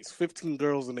 bodies, 15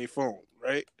 girls in their phone,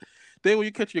 right? Then when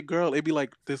you catch your girl, it'd be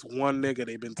like this one nigga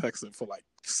they've been texting for like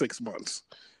 6 months.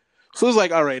 So it's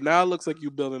like, all right, now it looks like you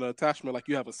building an attachment, like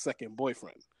you have a second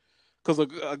boyfriend. Because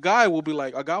a guy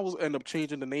will end up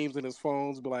changing the names in his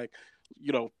phones, be like,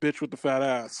 bitch with the fat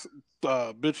ass,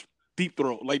 bitch deep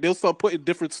throat. Like they'll start putting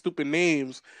different stupid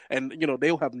names, and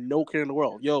they'll have no care in the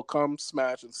world. Yo, come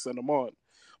smash and send them on.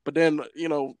 But then,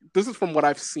 this is from what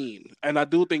I've seen. And I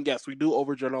do think, yes, we do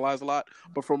overgeneralize a lot.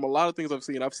 But from a lot of things I've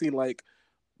seen like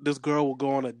this girl will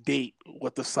go on a date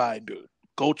with the side dude.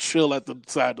 Go chill at the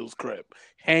side dude's crib.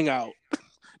 Hang out.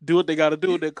 Do what they got to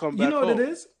do, then come back home. You know what it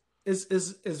is?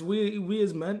 Is we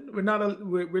as men,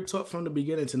 we're taught from the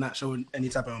beginning to not show any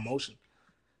type of emotion.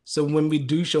 So when we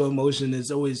do show emotion,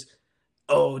 it's always,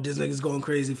 oh, this nigga's going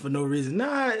crazy for no reason.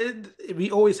 Nah,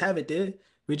 we always have it there.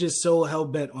 We're just so hell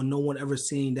bent on no one ever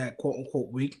seeing that quote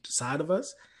unquote weak side of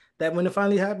us that when it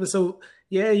finally happens, so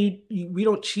yeah, we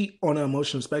don't cheat on an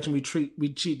emotional spectrum. We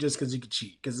cheat just because you can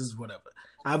cheat because it's whatever.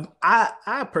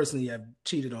 I personally have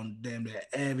cheated on damn near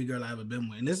every girl I ever been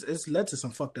with, and it's led to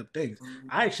some fucked up things.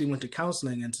 I actually went to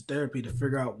counseling and to therapy to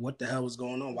figure out what the hell was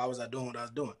going on. Why was I doing what I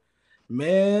was doing?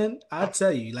 Man, I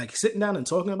tell you, like sitting down and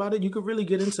talking about it, you could really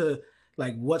get into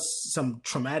like what's some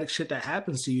traumatic shit that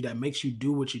happens to you that makes you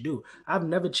do what you do. I've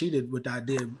never cheated with the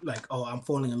idea like, oh, I'm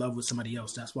falling in love with somebody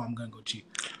else, that's why I'm gonna go cheat.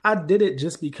 I did it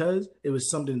just because it was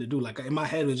something to do. Like in my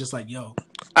head it was just like, yo,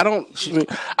 I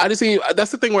just see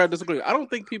that's the thing where I disagree. I don't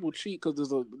think people cheat because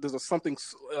there's a something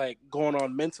like going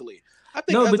on mentally. I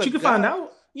think no, but you can find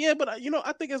out. Yeah, but I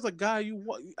think as a guy, you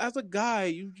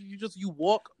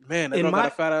walk. Man, I got a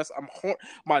fat ass. I'm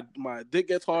my dick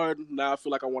gets hard. Now I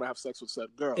feel like I want to have sex with said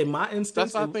girl. In my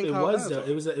instance,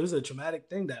 it was a traumatic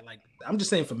thing that like I'm just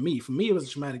saying for me it was a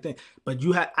traumatic thing. But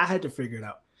I had to figure it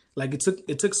out. Like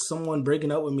it took someone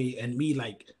breaking up with me and me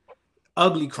like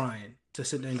ugly crying to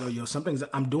sit there and go, yo,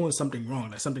 I'm doing something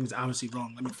wrong. Like something's obviously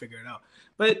wrong. Let me figure it out.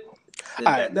 But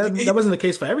that wasn't the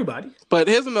case for everybody. But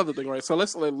here's another thing, right? So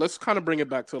let's kind of bring it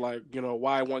back to like,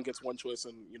 why one gets one choice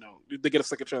and, they get a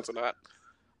second chance or not.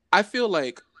 I feel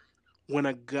like when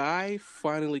a guy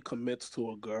finally commits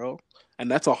to a girl, and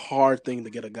that's a hard thing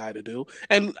to get a guy to do.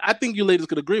 And I think you ladies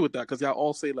could agree with that because y'all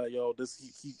all say like, yo,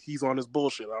 he's on his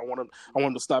bullshit. I want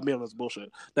him to stop being on his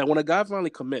bullshit. That when a guy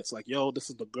finally commits, like, yo, this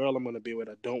is the girl I'm going to be with.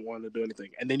 I don't want to do anything.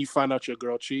 And then you find out your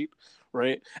girl cheat,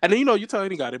 right? And then, you tell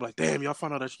any guy, they're like, damn, y'all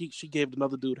found out that she gave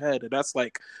another dude head. And that's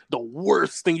like the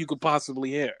worst thing you could possibly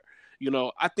hear.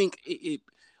 I think it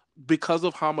because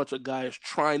of how much a guy is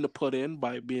trying to put in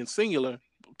by being singular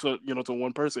to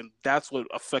one person, that's what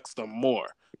affects them more.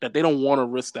 That they don't want to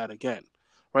risk that again,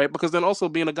 right? Because then also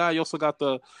being a guy, you also got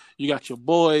you got your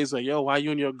boys, like, yo, why you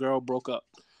and your girl broke up?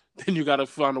 Then you got to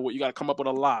find out what you got to come up with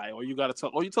a lie, or you got to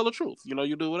you tell the truth.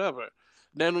 You do whatever.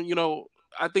 Then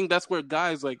I think that's where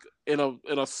guys like in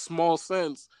a small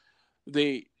sense,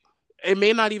 it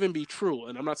may not even be true,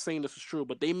 and I'm not saying this is true,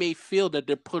 but they may feel that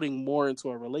they're putting more into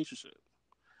a relationship.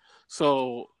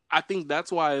 So I think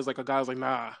that's why it's like a guy's like,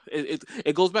 nah.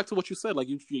 It goes back to what you said. Like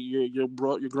you're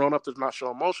grown up to not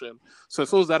show emotion. So as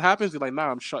soon as that happens, you're like,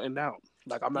 nah, I'm shutting down.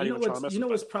 Like I'm not even trying to mess. You know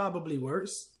what's probably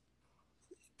worse?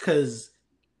 Because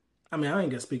I ain't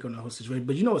gonna speak on the whole situation,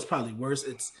 but you know what's probably worse?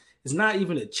 It's not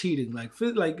even a cheating. Like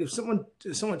if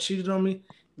someone cheated on me,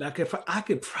 I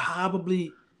could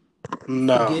probably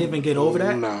forgive and get over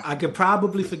that. No. I could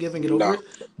probably forgive and get over it.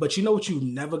 But you know what you're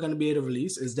never gonna be able to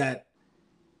release is that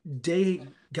they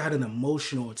got an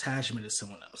emotional attachment to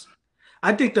someone else.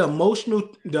 I think the emotional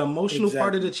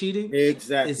part of the cheating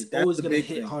is always going to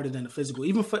hit harder than the physical.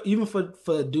 Even for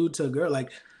a dude to a girl,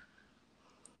 like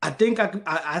I think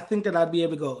that I'd be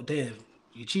able to go, damn,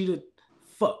 you cheated.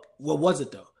 Fuck. What was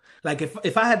it though? Like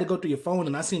if I had to go through your phone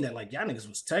and I seen that like y'all niggas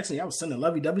was texting, y'all was sending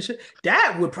lovey-dovey shit,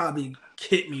 that would probably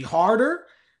hit me harder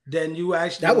then you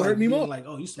actually That would hurt me being more. Like,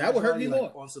 oh, you That would hurt me like,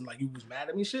 more. on some like you was mad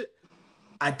at me shit.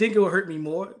 I think it would hurt me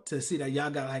more to see that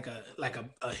y'all got like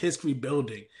a history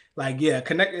building. Like, yeah,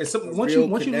 connect. Once you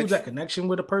lose that connection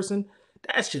with a person,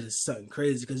 that shit is something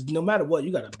crazy. Because no matter what,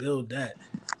 you gotta build that.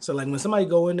 So like when somebody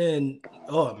go in there and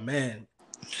oh man,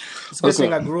 it's a good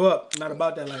thing I grew up not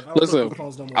about that life. I don't look through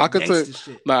phones no more. I could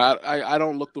say, nah, I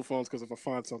don't look through phones because if I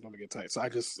find something, I'm gonna get tight. So I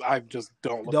just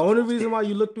don't. Look the only reason why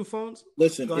you look through phones.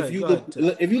 Listen, if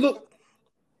you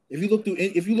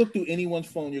look through anyone's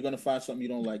phone, you're gonna find something you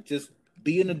don't like. Just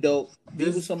be an adult, be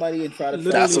with somebody, and try to.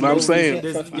 That's what I'm saying.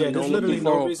 There's literally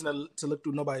no reason to look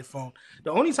through nobody's phone.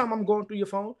 The only time I'm going through your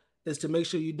phone is to make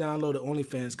sure you download the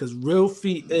OnlyFans because Real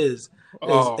Feet is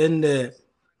in there.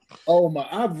 Oh my!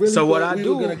 I really. So what I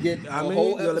do? Gonna get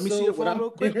let me see your phone real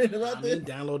quick.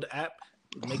 Download the app,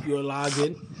 make you a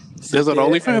login. There's an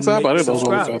OnlyFans app. I didn't know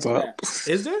OnlyFans app.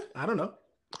 Is there? I don't know.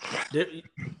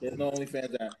 There's no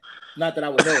OnlyFans app. Not that I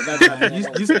would know.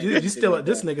 You still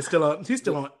this nigga still on? He's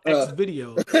still on X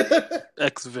video.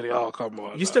 X video. Oh come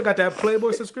on. You still got that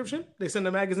Playboy subscription? They send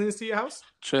the magazines to your house.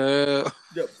 Chill.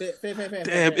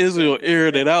 Damn, Israel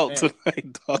aired it out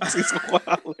tonight, dog. He's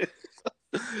wild.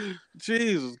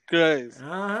 Jesus Christ.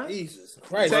 Jesus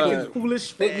Christ.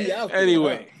 Foolish.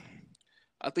 Anyway,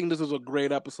 I think this is a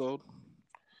great episode.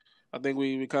 I think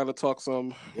we kind of talked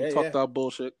talked our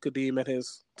bullshit. Kadeem and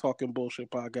his Talking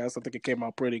Bullshit podcast. I think it came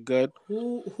out pretty good.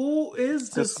 Who is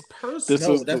this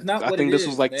person? That's not what I think this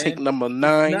was like take number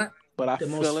 9. But I the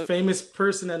feel most famous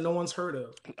person that no one's heard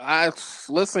of.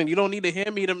 Listen. You don't need to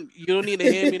hear me to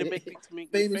make me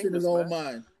famous in his own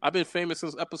mind. I've been famous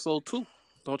since episode 2.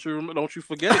 Don't you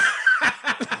forget it.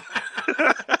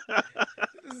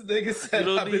 This nigga said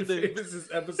I've been famous since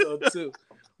episode 2.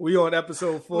 We on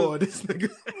episode 4. This nigga.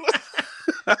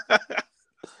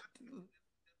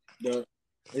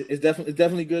 It's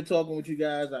definitely good talking with you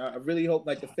guys. I really hope,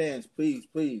 like the fans, please,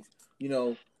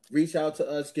 reach out to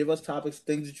us, give us topics,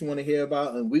 things that you want to hear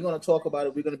about, and we're gonna talk about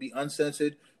it. We're gonna be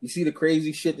uncensored. You see the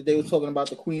crazy shit that they were talking about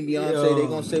the Queen Beyonce. They're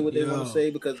gonna say what they want to say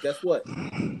because guess what?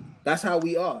 That's how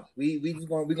we are. We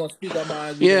gonna speak our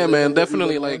minds. Yeah, man,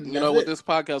 definitely. Like with this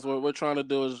podcast, what we're trying to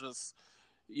do is just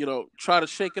try to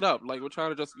shake it up. Like we're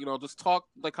trying to just talk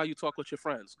like how you talk with your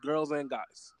friends, girls and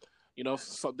guys.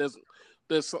 So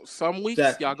there's some weeks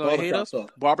y'all gonna hate us.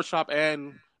 Barbershop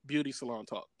and beauty salon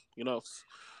talk.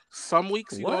 Some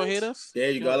weeks you gonna hate us.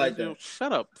 There you go. I like that.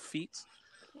 Shut up, feet.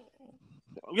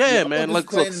 Yeah, man.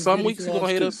 Look, some weeks you gonna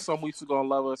hate us. Some weeks you gonna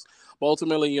love us. But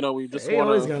ultimately, we just they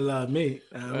always gonna love me.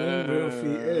 Real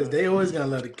feet is. They always gonna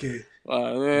love the kid.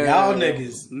 Y'all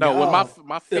niggas. No, when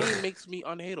my fame makes me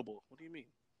unhateable. What do you mean?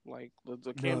 Like,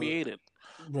 it can't be hated.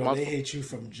 Bro, they hate you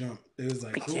from jump. It was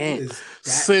like, who is that?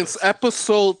 Since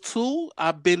episode 2,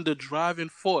 I've been the driving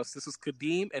force. This is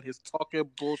Kadeem and his Talking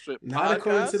Bullshit Not podcast.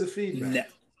 according to the feedback.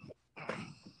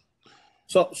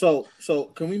 So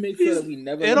can we make sure that we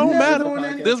never? It don't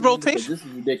matter. There's rotation. This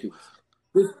is ridiculous.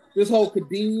 This whole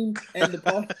Kadeem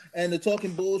and the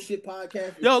Talking Bullshit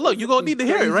podcast. Yo, look, you gonna need to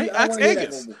hear it, right? Ask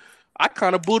Angus. I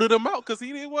kind of booted him out because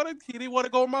he didn't want to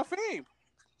go with my fame.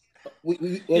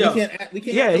 We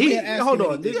can't. Hold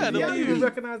on. You even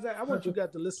recognize that? I want you guys,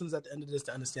 the listeners, at the end of this,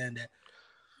 to understand that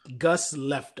Gus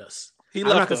left us. I'm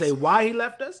not gonna say why he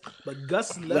left us, but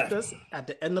Gus left us at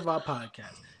the end of our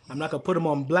podcast. I'm not gonna put him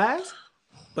on blast,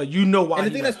 but you know why. And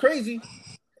the thing that's crazy,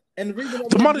 and the reason why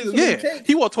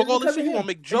he want to talk all this shit. He want to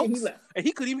make jokes, and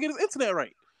he couldn't even get his internet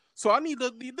right. So I need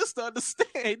this to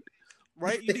understand.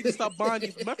 Right, you need to stop buying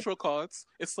these Metro cards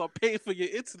and start paying for your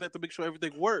internet to make sure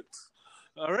everything works.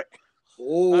 All right.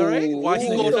 All right. Why he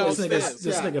go downstairs?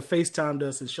 This nigga FaceTimed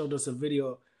us and showed us a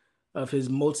video of his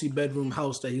multi-bedroom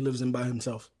house that he lives in by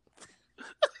himself.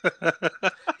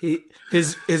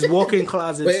 His walk-in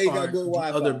closets are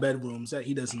other bedrooms that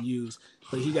he doesn't use,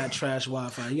 but he got trash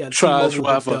Wi-Fi.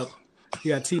 He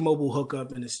got T-Mobile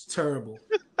hookup, and it's terrible.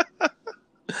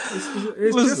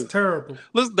 It's just terrible.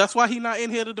 Listen, that's why he not in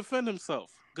here to defend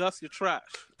himself. Gus, you're trash.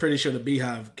 Pretty sure the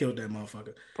Beehive killed that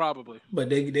motherfucker. Probably. But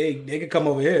they can come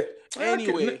over here.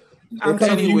 Anyway. I'm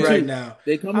telling you right now.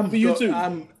 They coming for you too.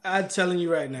 I'm telling you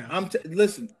right now.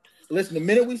 Listen. The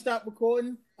minute we stop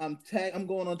recording, I'm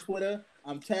going on Twitter.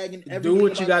 I'm tagging everything. Do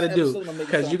what you got to do,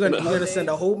 because you're gonna send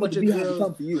a whole bunch of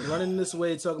girls running this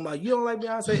way talking about you don't like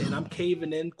Beyonce, and I'm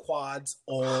caving in quads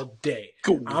all day.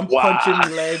 I'm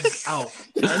punching legs out.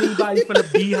 Anybody from the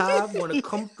Beehive want to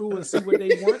come through and see what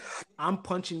they want? I'm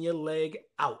punching your leg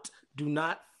out. Do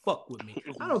not fuck with me.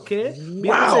 I don't care.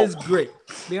 Beyonce is great.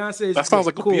 Beyonce is sounds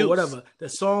like cool. Abuse. Whatever. The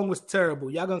song was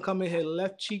terrible. Y'all gonna come in here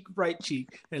left cheek, right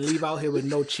cheek, and leave out here with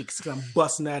no cheeks because I'm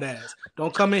busting that ass.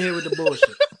 Don't come in here with the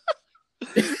bullshit.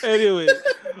 Anyway,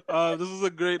 This is a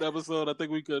great episode. I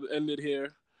think we could end it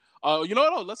here. You know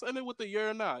what? No, let's end it with the year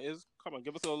and now. Come on,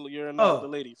 give us a year and now with the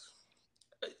ladies.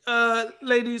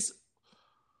 Ladies,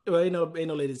 well, ain't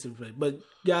no ladies to play. But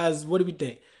guys, what do we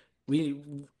think?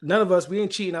 None of us, we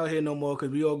ain't cheating out here no more because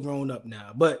we all grown up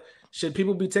now. But should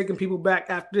people be taking people back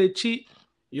after they cheat?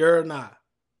 You're not.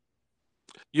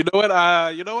 You know what?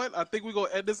 I think we're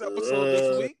gonna end this episode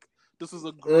this week. This was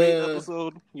a great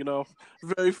episode.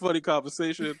 Very funny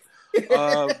conversation.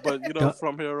 But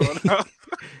from here on out,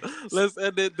 let's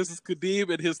end it. This is Kadeem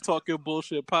and his Talking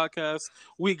Bullshit podcast.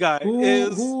 We got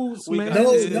that's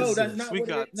not. We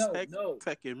got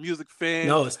Tech and Music Fan.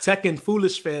 No, it's Tech and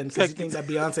Foolish Fan because he thinks that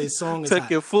Beyonce's song is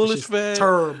Tech and Foolish Fan.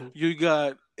 Terrible. You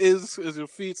got is your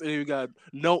feats, and you got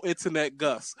No Internet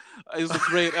Gus. It's a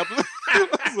great episode.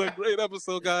 It's a great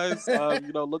episode, guys.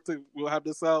 We'll have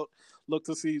this out. Look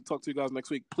to talk to you guys next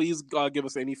week. Please give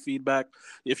us any feedback.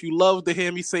 If you love to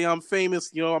hear me say I'm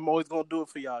famous, I'm always gonna do it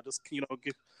for y'all. Just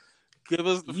give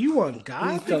us. You want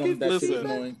God? Please tell him that shit is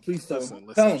annoying. Please tell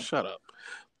him. Shut up.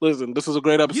 Listen, this was a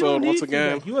great episode once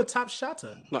again. You a top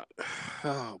shotter.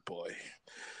 Oh boy,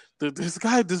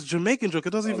 this Jamaican joke. It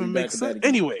doesn't even make sense.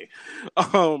 Anyway,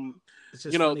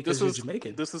 this is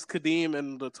Jamaican. This is Kadeem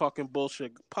and the Talking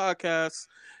Bullshit podcast.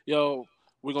 Yo.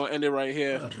 We're going to end it right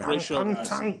here. Great show,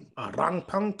 guys. I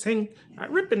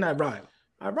rip in that rhyme.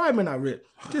 I rhyme and I rip.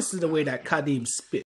 This is the way that Kadeem spit.